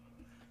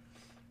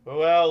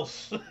 Who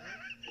else?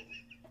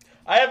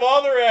 I have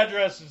all their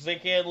addresses. They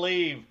can't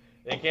leave.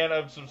 They can't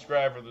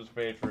unsubscribe from this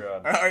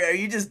Patreon. Are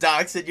you just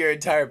doxing your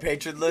entire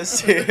patron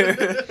list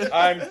here?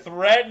 I'm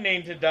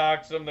threatening to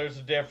dox them. There's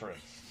a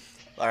difference.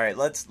 All right,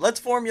 let's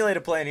formulate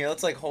a plan here.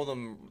 Let's like hold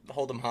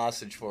them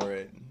hostage for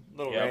it.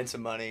 Little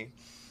ransom money.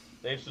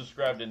 They've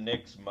subscribed to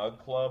Nick's Mug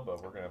Club,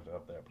 but we're gonna have to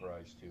up that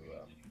price to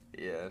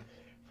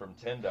from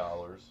 $10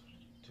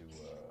 to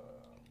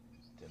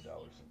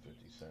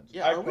 $10.50.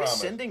 Yeah, are we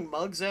sending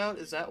mugs out?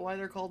 Is that why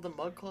they're called the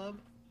Mug Club?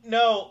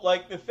 No,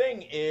 like the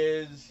thing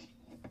is,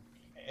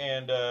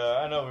 and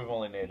I know we've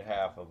only made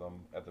half of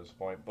them at this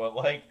point, but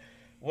like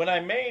when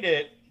I made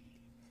it,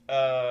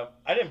 I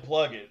didn't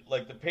plug it.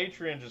 Like the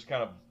Patreon just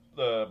kind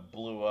of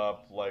blew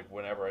up. Like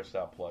whenever I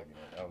stopped plugging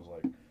it, I was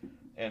like,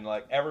 and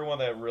like everyone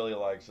that really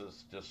likes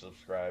us just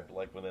subscribed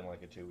like within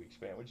like a 2-week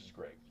span, which is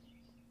great.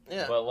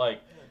 Yeah. But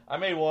like I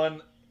made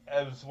one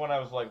as when I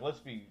was like,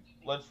 let's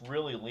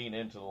really lean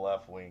into the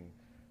left wing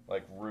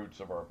like roots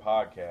of our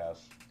podcast,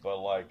 but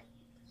like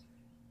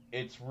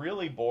it's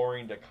really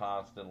boring to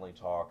constantly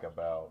talk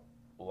about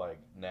like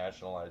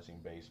nationalizing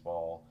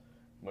baseball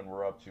when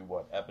we're up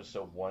to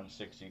episode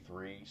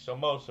 163. So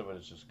most of it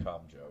is just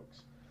cum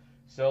jokes.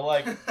 So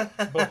like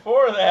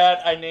before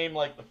that, I named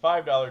like the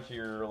 $5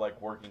 tier like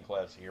working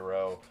class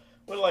hero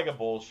with like a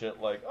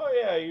bullshit like, oh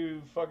yeah,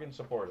 you fucking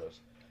support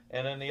us.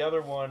 And then the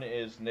other one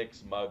is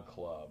Nick's Mug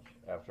Club,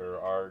 after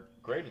our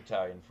great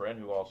Italian friend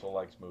who also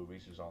likes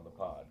movies, who's on the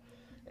pod.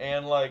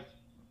 And like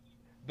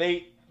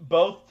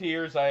both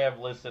tiers I have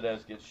listed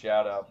as get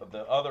shout out, but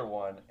the other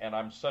one, and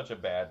I'm such a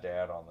bad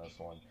dad on this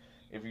one,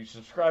 if you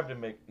subscribe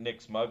to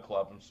Nick's Mug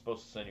Club, I'm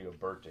supposed to send you a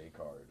birthday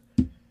card.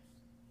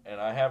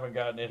 And I haven't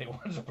gotten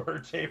anyone's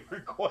birthday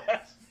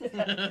request.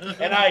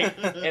 and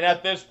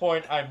at this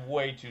point, I'm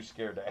way too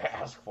scared to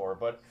ask for it.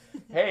 But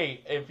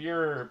hey, if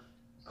you're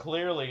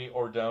clearly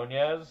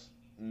Ordonez,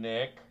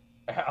 Nick,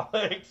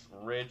 Alex,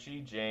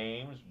 Richie,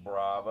 James,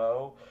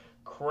 Bravo,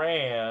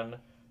 Cran,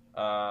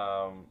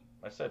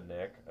 I said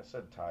Nick. I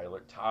said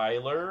Tyler.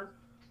 Tyler.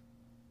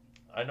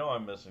 I know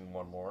I'm missing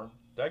one more.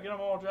 Did I get them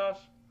all, Josh?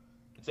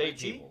 It's 8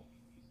 people.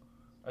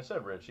 I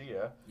said Richie,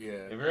 yeah.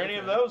 Yeah. If you're any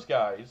of those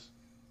guys,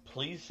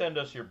 please send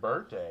us your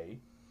birthday.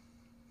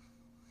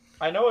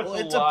 I know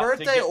it's a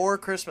birthday or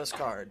Christmas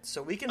card,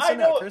 so we can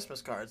send out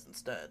Christmas cards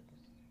instead.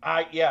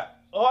 Yeah.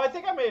 Oh, I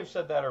think I may have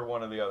said that or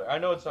one or the other. I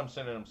know I'm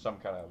sending them some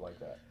kind of like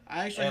that.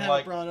 I actually have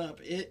it brought up.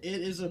 It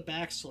is a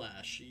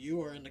 /.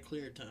 You are in the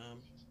clear,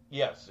 Tom.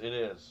 Yes, it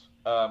is.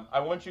 I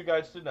want you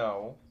guys to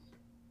know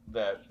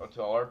that,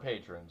 to all our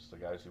patrons, the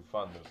guys who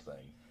fund this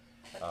thing,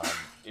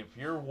 if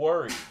you're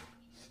worried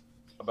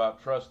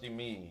about trusting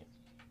me...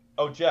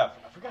 Oh, Jeff.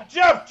 I forgot.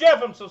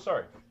 Jeff, I'm so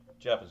sorry.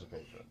 Jeff is a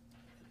patron.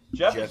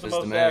 Jeff is the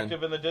most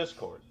active in the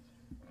Discord.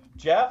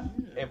 Jeff,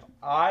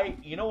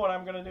 you know what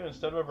I'm going to do?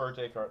 Instead of a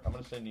birthday card, I'm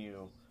going to send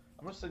you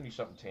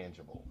something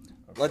tangible.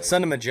 Okay? Let's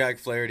send him a Jack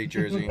Flaherty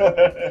jersey.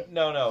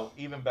 No,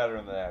 even better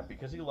than that,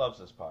 because he loves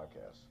this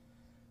podcast.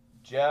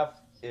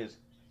 Jeff is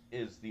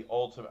the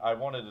ultimate. I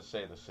wanted to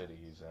say the city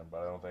he's in, but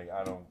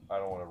I don't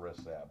want to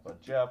risk that.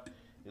 But Jeff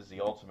is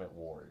the ultimate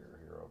warrior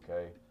here.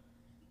 Okay,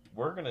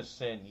 we're gonna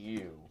send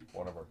you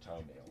one of our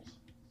toenails,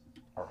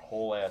 our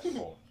whole ass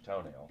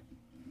toenail.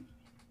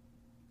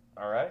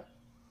 All right,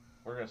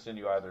 we're gonna send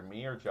you either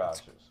me or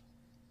Josh's,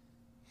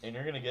 and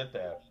you're gonna get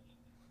that.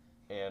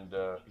 and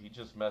he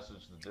just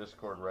messaged the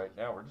Discord right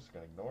now. We're just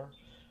going to ignore.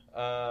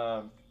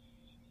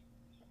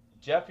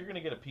 Jeff, you're going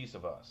to get a piece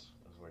of us,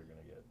 is what you're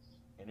going to get.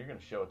 And you're going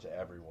to show it to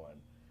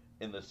everyone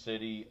in the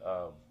city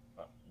of,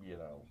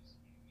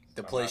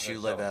 the place you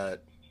live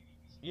at.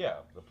 Yeah,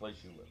 the place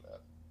you live at.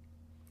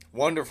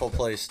 Wonderful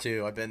place,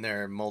 too. I've been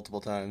there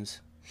multiple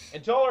times.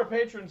 And to all our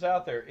patrons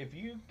out there, if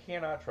you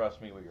cannot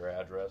trust me with your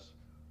address,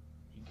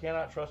 you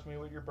cannot trust me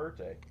with your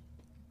birthday.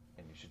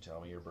 And you should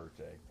tell me your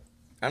birthday.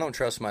 I don't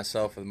trust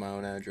myself with my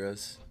own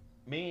address.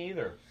 Me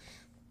either.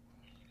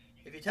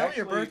 If you tell me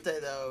your birthday,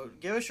 though,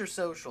 give us your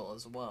social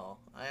as well.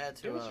 I had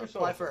to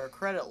apply for a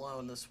credit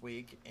loan this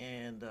week,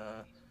 and,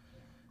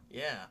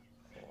 yeah.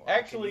 Well,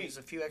 actually, I can use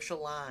a few extra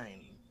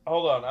lines.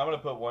 Hold on, I'm going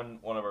to put one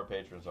of our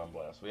patrons on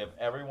blast. We have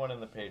everyone in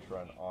the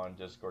Patreon on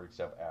Discord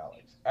except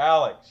Alex.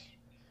 Alex,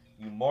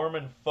 you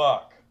Mormon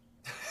fuck.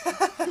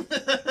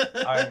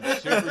 I'm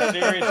super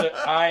serious.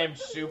 I am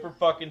super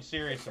fucking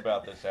serious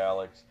about this,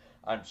 Alex.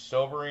 I'm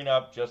sobering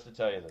up just to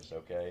tell you this,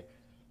 okay?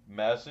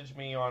 Message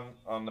me on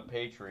the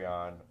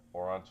Patreon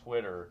or on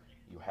Twitter.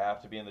 You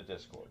have to be in the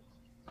Discord.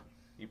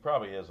 He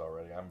probably is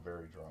already. I'm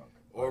very drunk.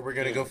 Or we're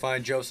going to go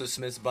find Joseph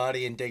Smith's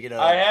body and dig it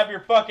up. I have your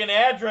fucking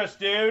address,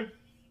 dude.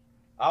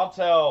 I'll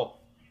tell.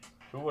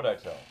 Who would I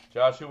tell?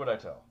 Josh, who would I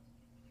tell?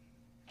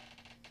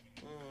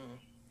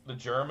 The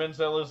Germans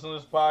that listen to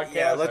this podcast?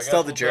 Yeah, let's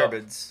tell the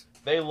Germans.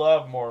 They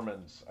love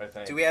Mormons, I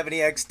think. Do we have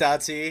any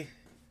ex-Nazi?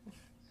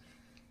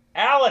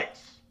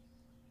 Alex!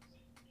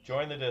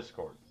 Join the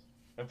Discord.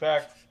 In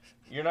fact,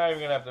 you're not even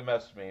going to have to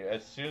message me.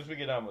 As soon as we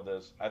get done with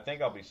this, I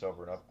think I'll be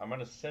sober enough. I'm going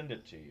to send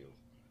it to you.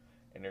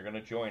 And you're going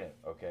to join it,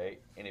 okay?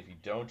 And if you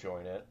don't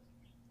join it,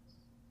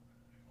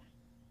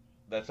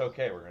 that's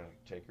okay. We're going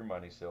to take your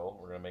money still.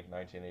 We're going to make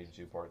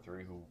 1982 Part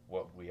 3,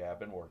 what we have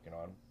been working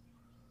on.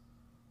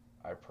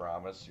 I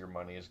promise your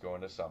money is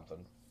going to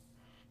something.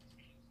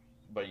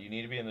 But you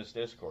need to be in this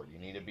Discord. You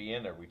need to be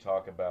in there. We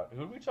talk about...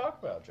 Who do we talk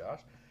about,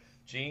 Josh?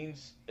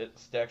 Gene's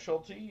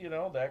Stexualty,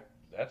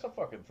 that's a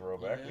fucking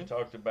throwback. Yeah. We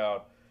talked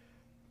about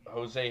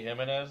Jose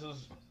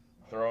Jimenez's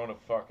throwing a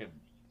fucking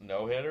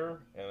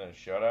no-hitter and then a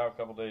shutout a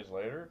couple days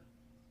later.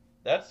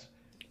 That's...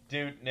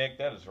 Dude, Nick,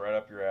 that is right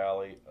up your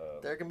alley.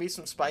 There can be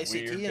some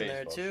spicy tea in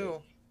there,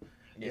 too. Yeah.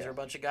 These are a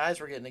bunch of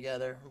guys we're getting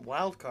together.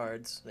 Wild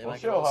cards. They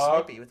might get a little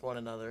snippy with one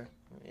another,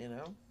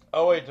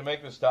 Oh, wait, to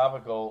make this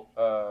topical,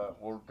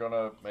 we're going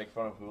to make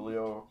fun of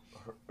Julio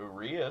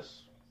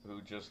Urias,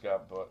 who just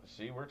got...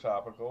 See, we're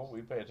topical.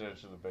 We pay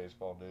attention to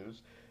baseball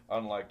news.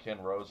 Unlike Ken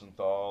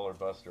Rosenthal or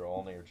Buster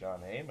Olney or John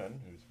Heyman,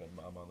 who's been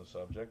mum on the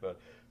subject. But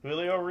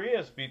Julio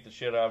Urias beat the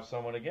shit out of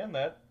someone again.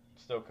 That's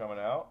still coming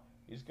out.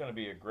 He's going to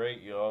be a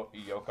great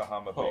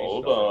Yokohama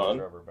based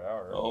Trevor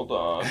Bauer. Hold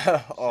on.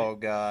 Oh,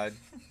 God.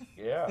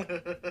 Yeah.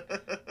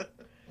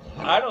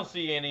 I don't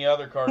see any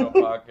other Cardinal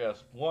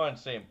podcast, one,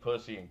 saying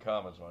pussy and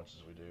cum as much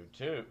as we do.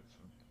 Two,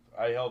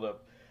 I held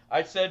up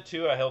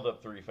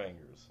 3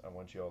 fingers. I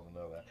want you all to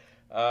know that.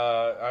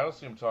 I don't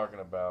see them talking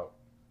about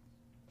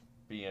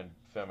being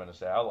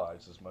feminist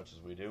allies as much as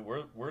we do.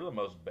 We're the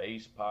most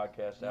base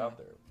podcast out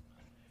there.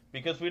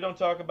 Because we don't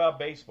talk about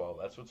baseball.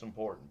 That's what's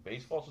important.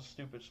 Baseball's a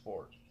stupid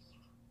sport.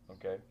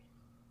 Okay?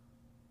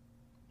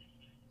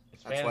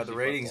 That's why the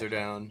ratings are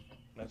down.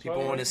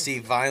 People want to see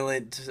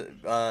violent,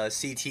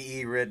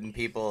 CTE-ridden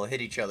people hit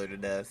each other to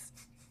death.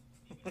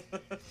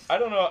 I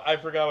don't know. I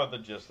forgot what the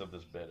gist of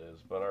this bit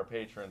is, but our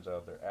patrons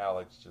out there,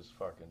 Alex, just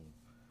fucking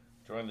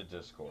join the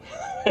Discord.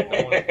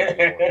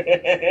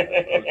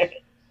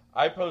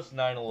 I post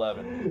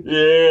 9/11.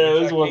 Yeah,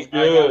 this one's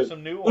good. I got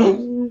some new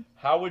ones.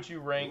 How would you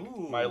rank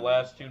my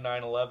last 2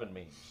 9/11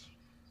 memes?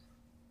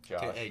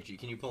 Josh. Hey,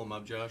 can you pull them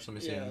up, Josh? Let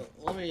me see them.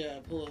 Let me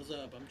pull those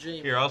up. I'm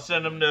Jamie. Here, I'll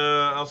send them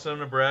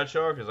to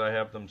Bradshaw because I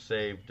have them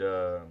saved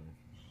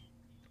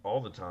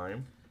all the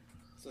time.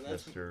 So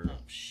that's Mr. Oh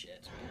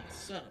shit,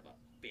 son of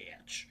a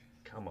bitch!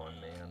 Come on,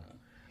 man.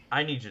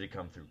 I need you to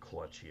come through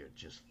clutch here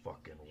just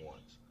fucking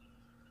once.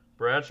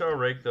 Bradshaw,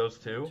 rank those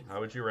 2. How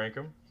would you rank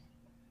them?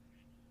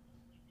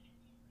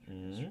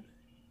 Mm-hmm. Here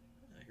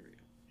we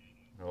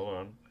go. Hold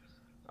on.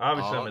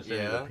 Obviously, I'm going to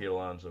send you the Pete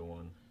Alonso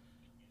one.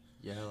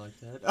 Yeah, I like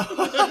that.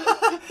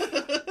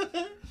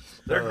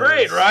 They're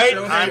great, right?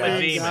 So I'm a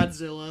demon.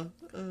 Godzilla.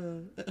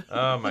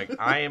 Oh my!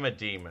 I am a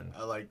demon.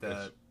 I like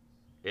that.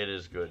 It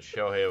is good.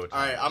 Shohei Ohtani. All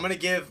right, I'm gonna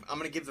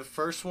give the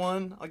first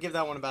one. I'll give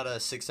that one about a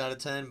 6 out of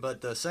 10. But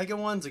the second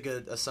one's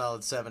a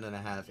solid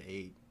 7.5,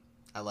 8.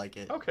 I like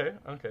it. Okay.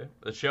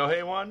 The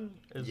Shohei one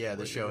is the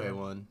Shohei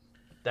one.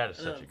 That is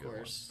such a good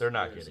one. They're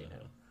not getting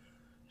it.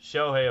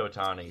 Shohei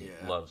Ohtani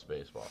loves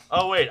baseball.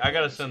 Oh wait, I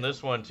gotta send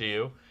this one to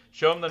you.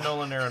 Show him the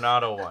Nolan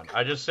Arenado one.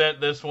 I just sent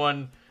this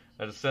one.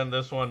 I just sent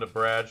this one to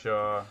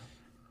Bradshaw.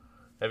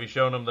 Have you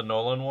shown him the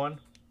Nolan one?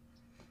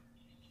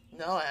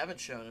 No, I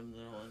haven't shown him the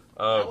Nolan.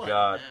 Oh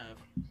God.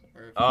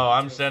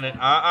 I'm sending.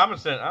 I'm gonna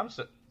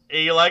send.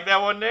 Hey, you like that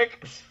one,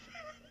 Nick?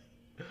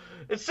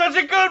 It's such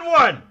a good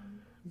one.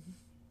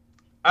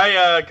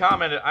 I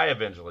commented. I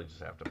eventually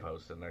just have to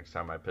post it next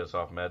time I piss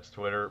off Mets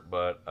Twitter,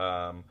 but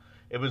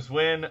It was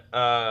when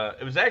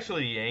it was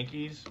actually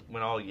Yankees,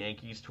 when all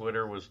Yankees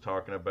Twitter was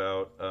talking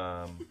about.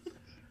 I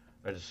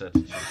just sent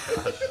it to you,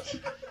 Josh.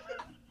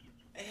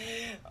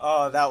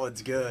 Oh, that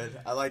one's good.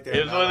 I like that.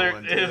 It's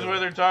where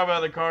they're talking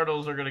about the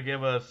Cardinals are going to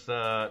give us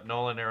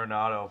Nolan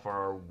Arenado for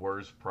our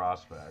worst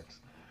prospects.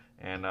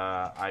 And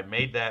I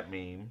made that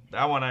meme.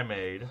 That one I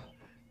made.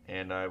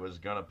 And I was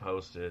going to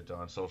post it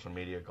on social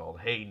media called,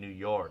 Hey, New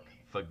York,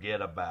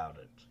 forget about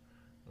it.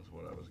 That's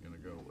what I was going to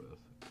go with.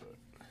 But.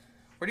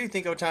 Where do you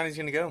think Ohtani's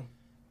going to go?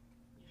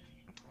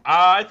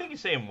 I think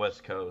he's saying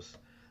West Coast.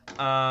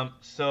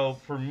 So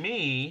for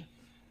me,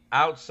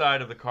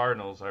 outside of the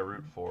Cardinals, I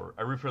root for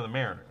the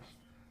Mariners.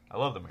 I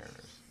love the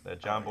Mariners. That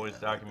John Boyce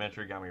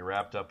documentary got me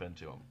wrapped up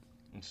into them.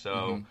 And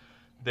so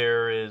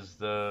there is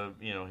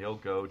he'll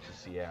go to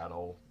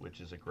Seattle, which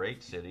is a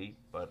great city,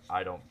 but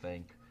I don't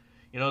think,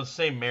 the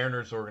same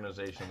Mariners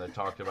organization that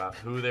talked about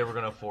who they were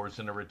going to force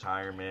into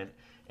retirement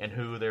and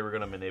who they were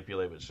going to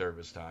manipulate with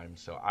service time.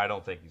 So I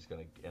don't think he's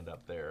going to end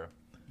up there.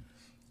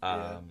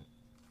 I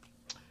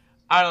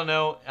don't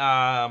know.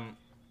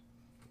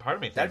 Part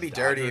of me thinks that'd be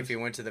dirty if he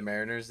went to the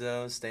Mariners,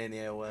 though. Stay in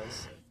the AL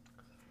West.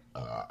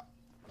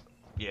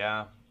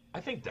 Yeah,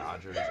 I think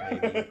Dodgers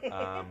maybe.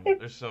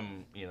 There's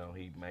some,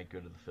 he might go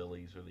to the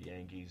Phillies or the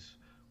Yankees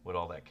with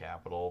all that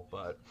capital,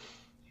 but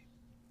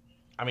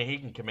I mean, he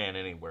can command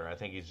anywhere. I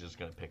think he's just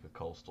going to pick a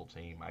coastal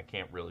team. I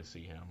can't really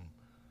see him,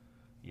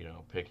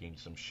 picking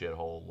some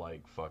shithole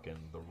like fucking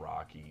the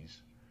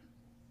Rockies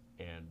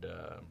and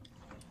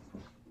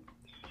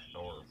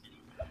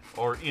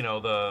or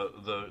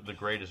the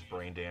greatest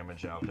brain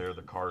damage out there,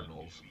 the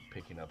Cardinals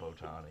picking up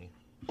Ohtani.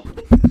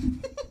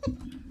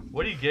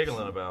 What are you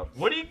giggling about?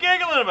 We're doing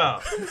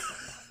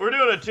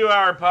a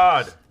 2-hour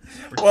pod.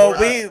 Well,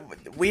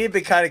 we have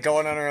been kind of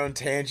going on our own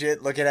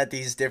tangent, looking at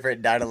these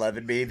different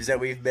 9/11 memes that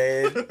we've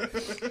made.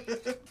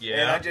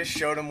 Yeah. And I just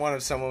showed him one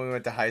of someone we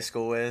went to high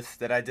school with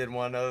that I did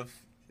one of.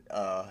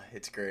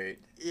 It's great.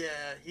 Yeah,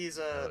 he's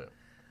a.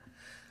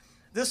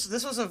 This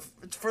was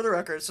for the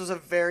record, this was a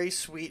very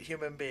sweet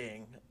human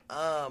being.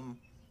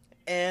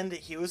 And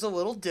he was a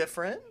little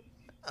different,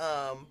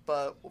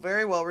 but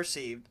very well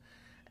received.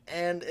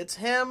 And it's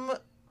him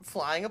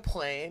flying a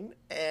plane,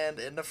 and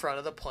in the front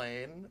of the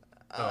plane,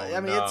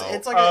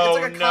 it's like a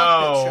cockpit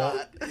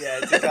shot. Yeah,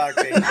 it's a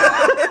cockpit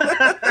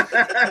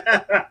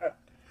shot.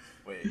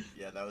 Wait,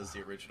 yeah, that was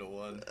the original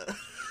one.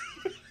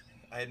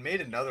 I had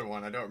made another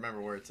one. I don't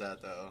remember where it's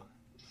at, though.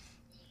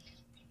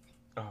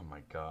 Oh,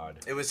 my God.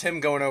 It was him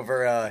going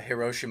over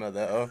Hiroshima,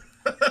 though.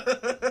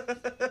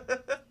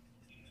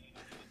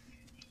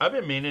 I've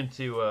been meaning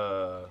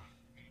to,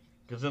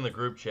 because in the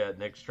group chat,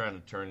 Nick's trying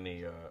to turn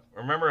the,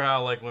 remember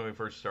how, like, when we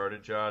first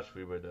started, Josh,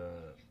 we would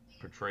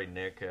portray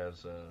Nick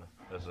as a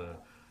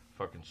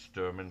fucking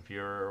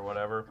Sturmenführer or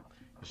whatever?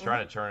 He's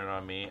trying to turn it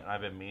on me, and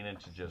I've been meaning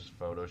to just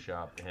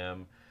Photoshop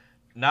him,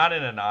 not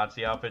in a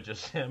Nazi outfit,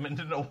 just him in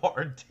the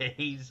Noir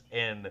days,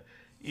 and,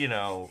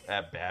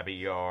 at Babi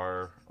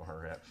Yar,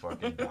 or at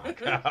fucking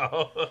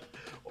Dachau,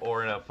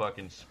 or in a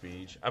fucking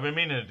speech. I've been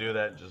meaning to do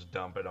that and just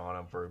dump it on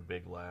him for a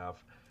big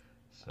laugh.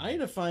 So. I need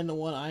to find the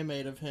one I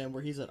made of him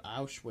where he's at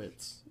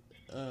Auschwitz.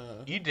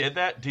 You did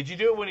that? Did you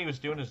do it when he was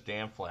doing his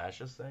damn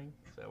flashes thing?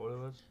 Is that what it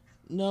was?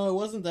 No, it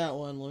wasn't that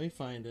one. Let me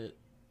find it.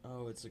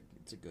 Oh, it's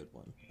a good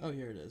one. Oh,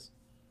 here it is.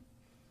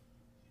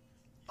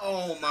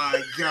 Oh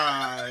my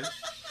gosh.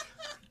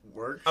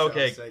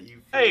 Okay.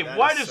 Hey,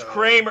 why does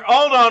Kramer...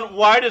 Hold on.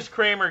 Why does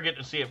Kramer get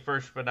to see it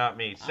first but not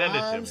me? Send it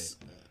to me.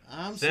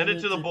 Send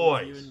it to the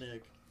boys.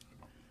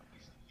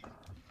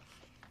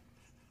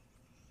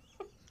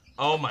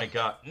 Oh my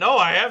God. No,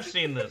 I have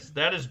seen this.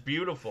 That is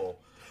beautiful.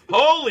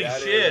 Holy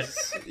shit.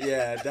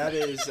 That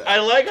is... I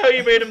like how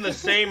you made him the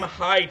same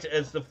height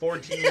as the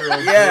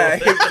 14-year-old Yeah,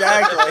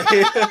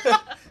 exactly.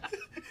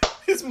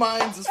 His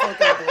mind's just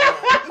fucking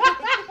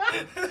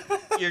blown.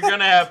 You're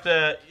gonna have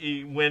to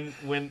when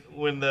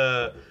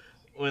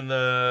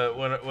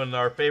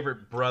our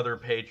favorite brother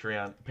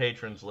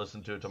patrons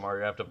listen to it tomorrow.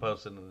 You have to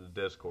post it in the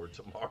Discord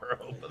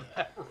tomorrow with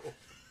that rule.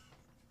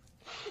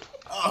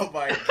 Oh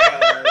my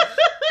gosh.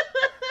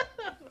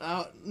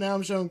 Now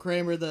I'm showing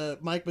Kramer the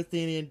Mike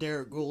Matheny and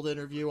Derek Gould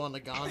interview on the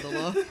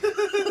gondola.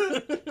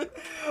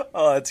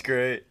 Oh, that's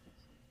great.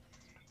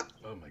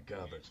 Oh my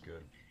God, that's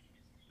good.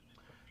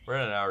 We're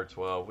at an hour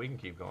 12. We can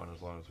keep going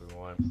as long as we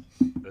want.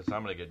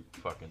 I'm gonna get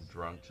fucking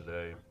drunk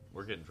today.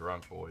 We're getting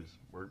drunk, boys.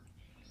 We're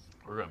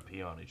gonna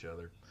pee on each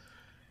other.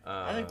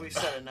 I think we've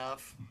said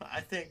enough.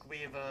 I think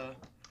we've.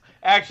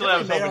 Actually, I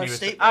was hoping you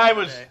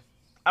would.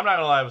 I'm not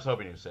gonna lie. I was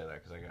hoping you would say that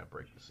because I gotta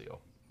break the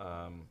seal.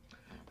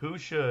 Who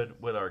should,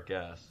 with our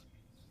guest,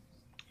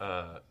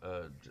 Ryan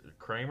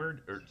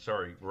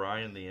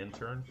the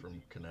intern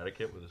from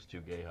Connecticut with his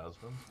 2 gay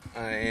husbands?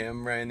 I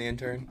am Ryan the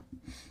intern.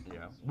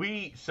 Yeah.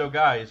 So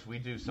guys, we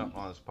do something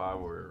on this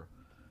pod where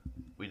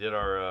we did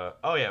our,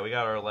 we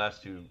got our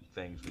last 2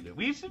 things we did.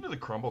 We used to do the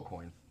crumble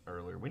coin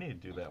earlier. We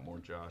need to do that more,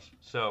 Josh.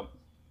 So,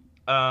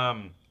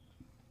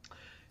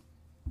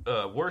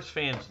 Worst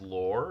Fans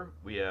Lore,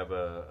 we have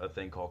a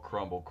thing called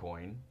crumble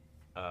coin.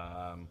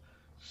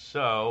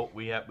 So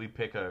we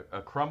pick a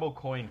Crumble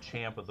Coin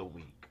Champ of the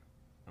Week,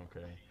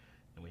 okay,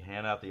 and we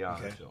hand out the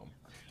honor to them.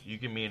 You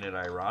can mean it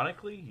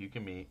ironically. You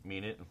can mean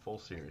it in full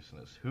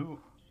seriousness.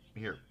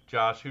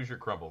 Josh? Who's your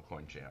Crumble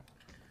Coin Champ?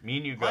 Me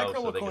and you go. My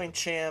Crumble Coin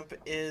Champ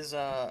is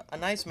a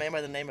nice man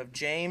by the name of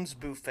James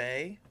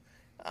Buffet.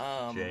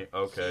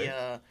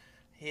 Okay.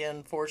 He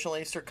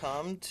unfortunately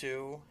succumbed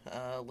to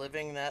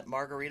living that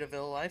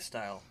Margaritaville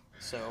lifestyle.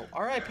 So,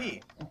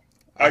 R.I.P.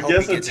 I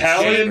guess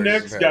Italian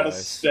Nick's got to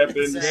step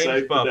in to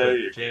save the day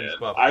again. James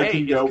Buffett. Hey,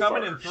 it's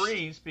coming in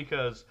threes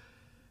because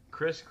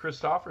Chris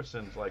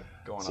Christopherson's like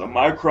going on. So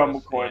my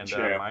Crumble Coin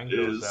Champ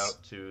is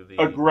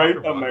a great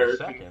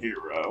American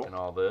hero. And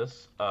all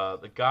this.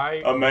 The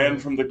guy... A man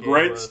from the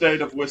great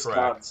state of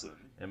Wisconsin.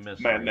 A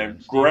man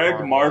named Greg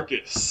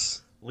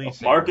Marcus.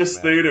 Marcus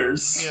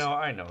Theaters. You know,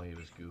 I know he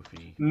was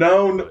goofy.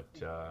 Known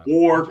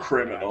war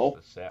criminal.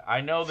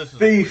 I know this is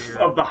thief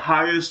of the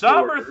highest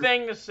order.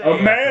 Thing to say.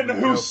 A man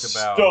who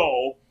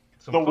stole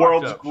the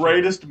world's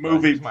greatest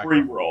movie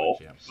pre-roll.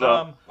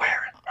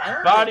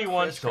 Body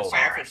once told.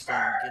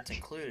 Gets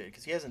included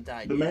because he hasn't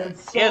died yet.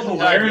 He hasn't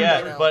died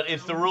yet, but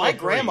it's the rule. My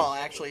grandma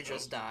actually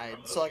just died,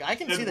 so like I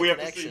can see the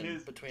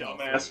connection between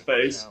dumbass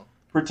face.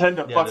 Pretend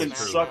to fucking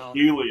suck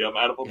helium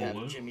out of a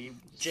balloon.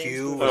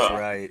 Hugh was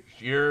right.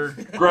 You're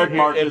Greg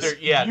Marcus.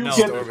 You get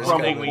the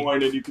Crumble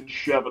Coin and you can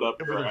shove it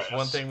up your ass.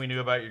 One thing we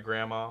knew about your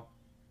grandma.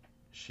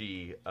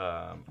 She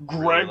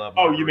Greg.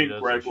 Oh, you mean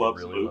Greg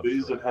loves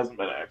movies and hasn't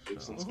been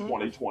active since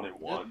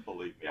 2021?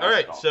 Believe me. All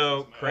right,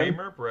 so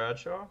Kramer,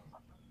 Bradshaw.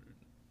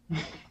 You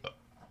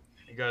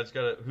guys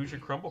got who's your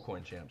Crumble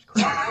Coin champs?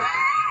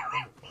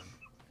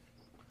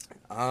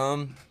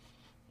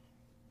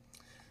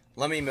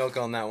 Let me milk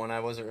on that one.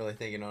 I wasn't really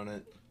thinking on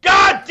it.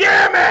 God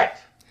damn it!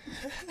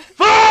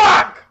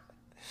 Fuck!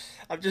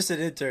 I'm just an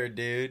intern,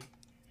 dude.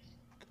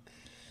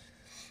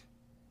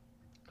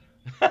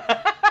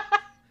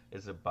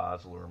 Is it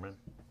Baz Luhrmann?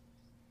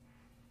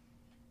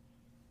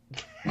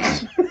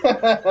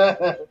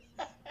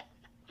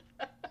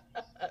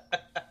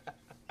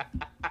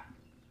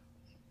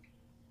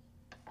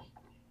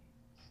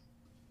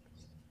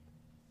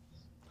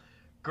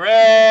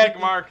 Greg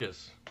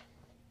Marcus.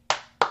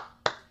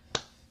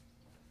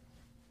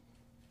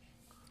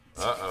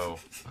 Uh-oh.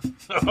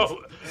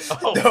 Oh,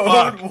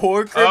 fuck.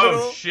 War criminal?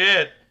 Oh,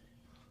 shit.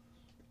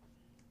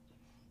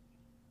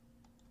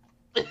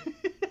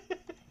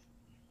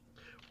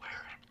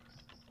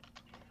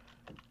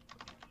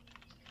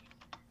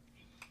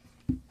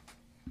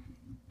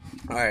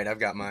 All right, I've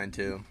got mine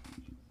too.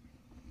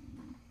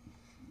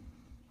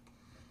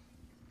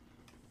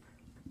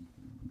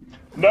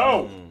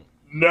 No.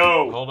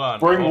 Hold on.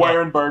 Bring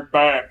Warenberg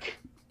back.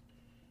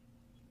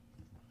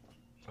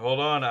 Hold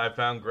on. I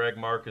found Greg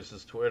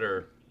Marcus's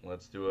Twitter.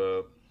 Let's do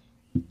a...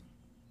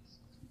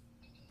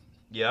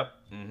 Yep.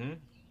 Mm-hmm.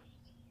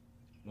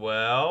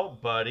 Well,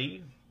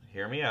 buddy,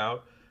 hear me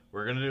out.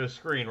 We're going to do a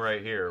screen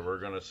right here. We're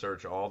going to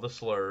search all the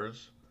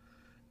slurs.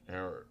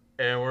 And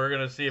we're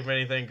going to see if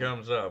anything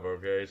comes up,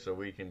 okay? So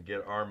we can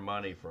get our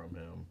money from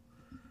him.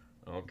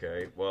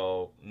 Okay,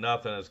 well,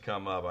 nothing has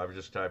come up. I've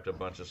just typed a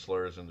bunch of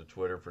slurs into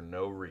Twitter for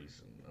no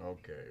reason.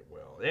 Okay,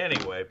 well,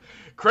 anyway.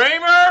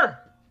 Kramer!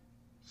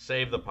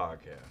 Save the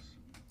podcast.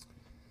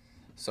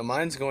 So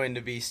mine's going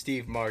to be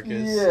Steve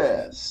Marcus.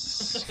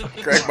 Yes.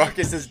 Greg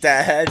Marcus's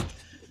dad.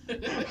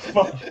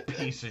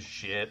 Piece of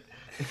shit.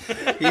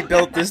 He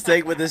built this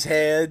thing with his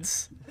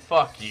hands.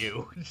 Fuck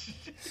you.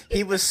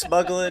 He was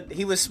smuggling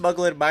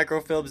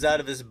microfilms out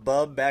of his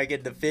bum back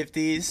in the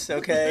 50s,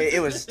 okay? It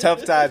was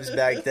tough times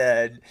back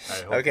then. I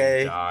hope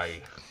you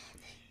die.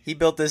 He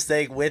built this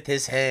thing with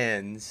his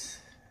hands.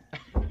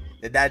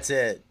 And that's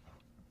it.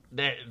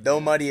 No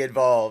money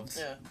involved.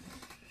 Yeah.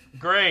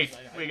 Great.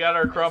 We got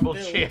our Crumble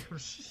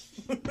champs.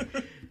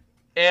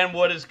 And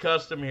what is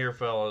custom here,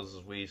 fellas,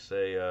 is we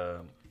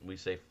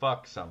say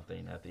fuck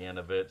something at the end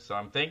of it. So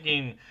I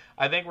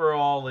think we're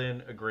all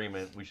in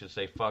agreement. We should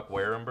say fuck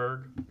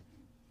Warenberg.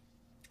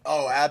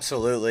 Oh,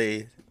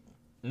 absolutely.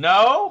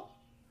 No?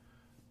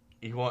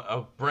 You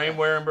want bring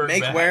Warenberg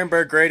Make back?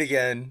 Warenberg great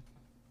again.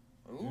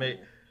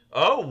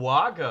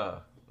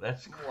 Waga.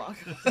 That's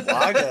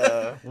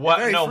Waga.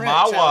 What? No,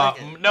 Mawa.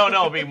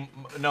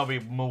 Be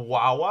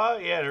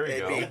Mawawa. Yeah, there you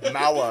go. It'd be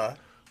Mawa.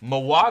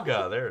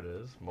 Mawaga. There it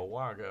is.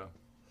 Mawaga.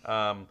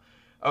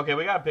 Okay,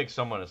 we gotta pick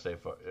someone to say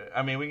fuck.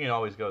 I mean, we can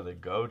always go to the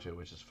go-to,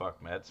 which is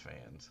fuck Mets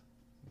fans.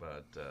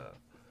 But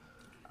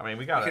I mean,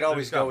 we could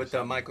always go with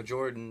Michael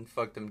Jordan.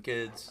 Fuck them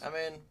kids. I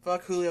mean,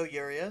 fuck Julio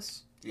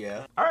Urias.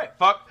 Yeah. All right,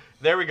 fuck.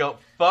 There we go.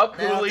 Fuck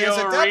Julio Urias.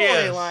 There's a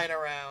double A line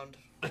around.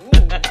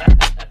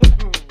 Ooh.